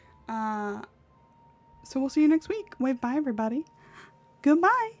campaign. So we'll see you next week. Wave bye, everybody.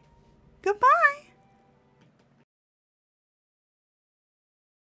 Goodbye. Goodbye.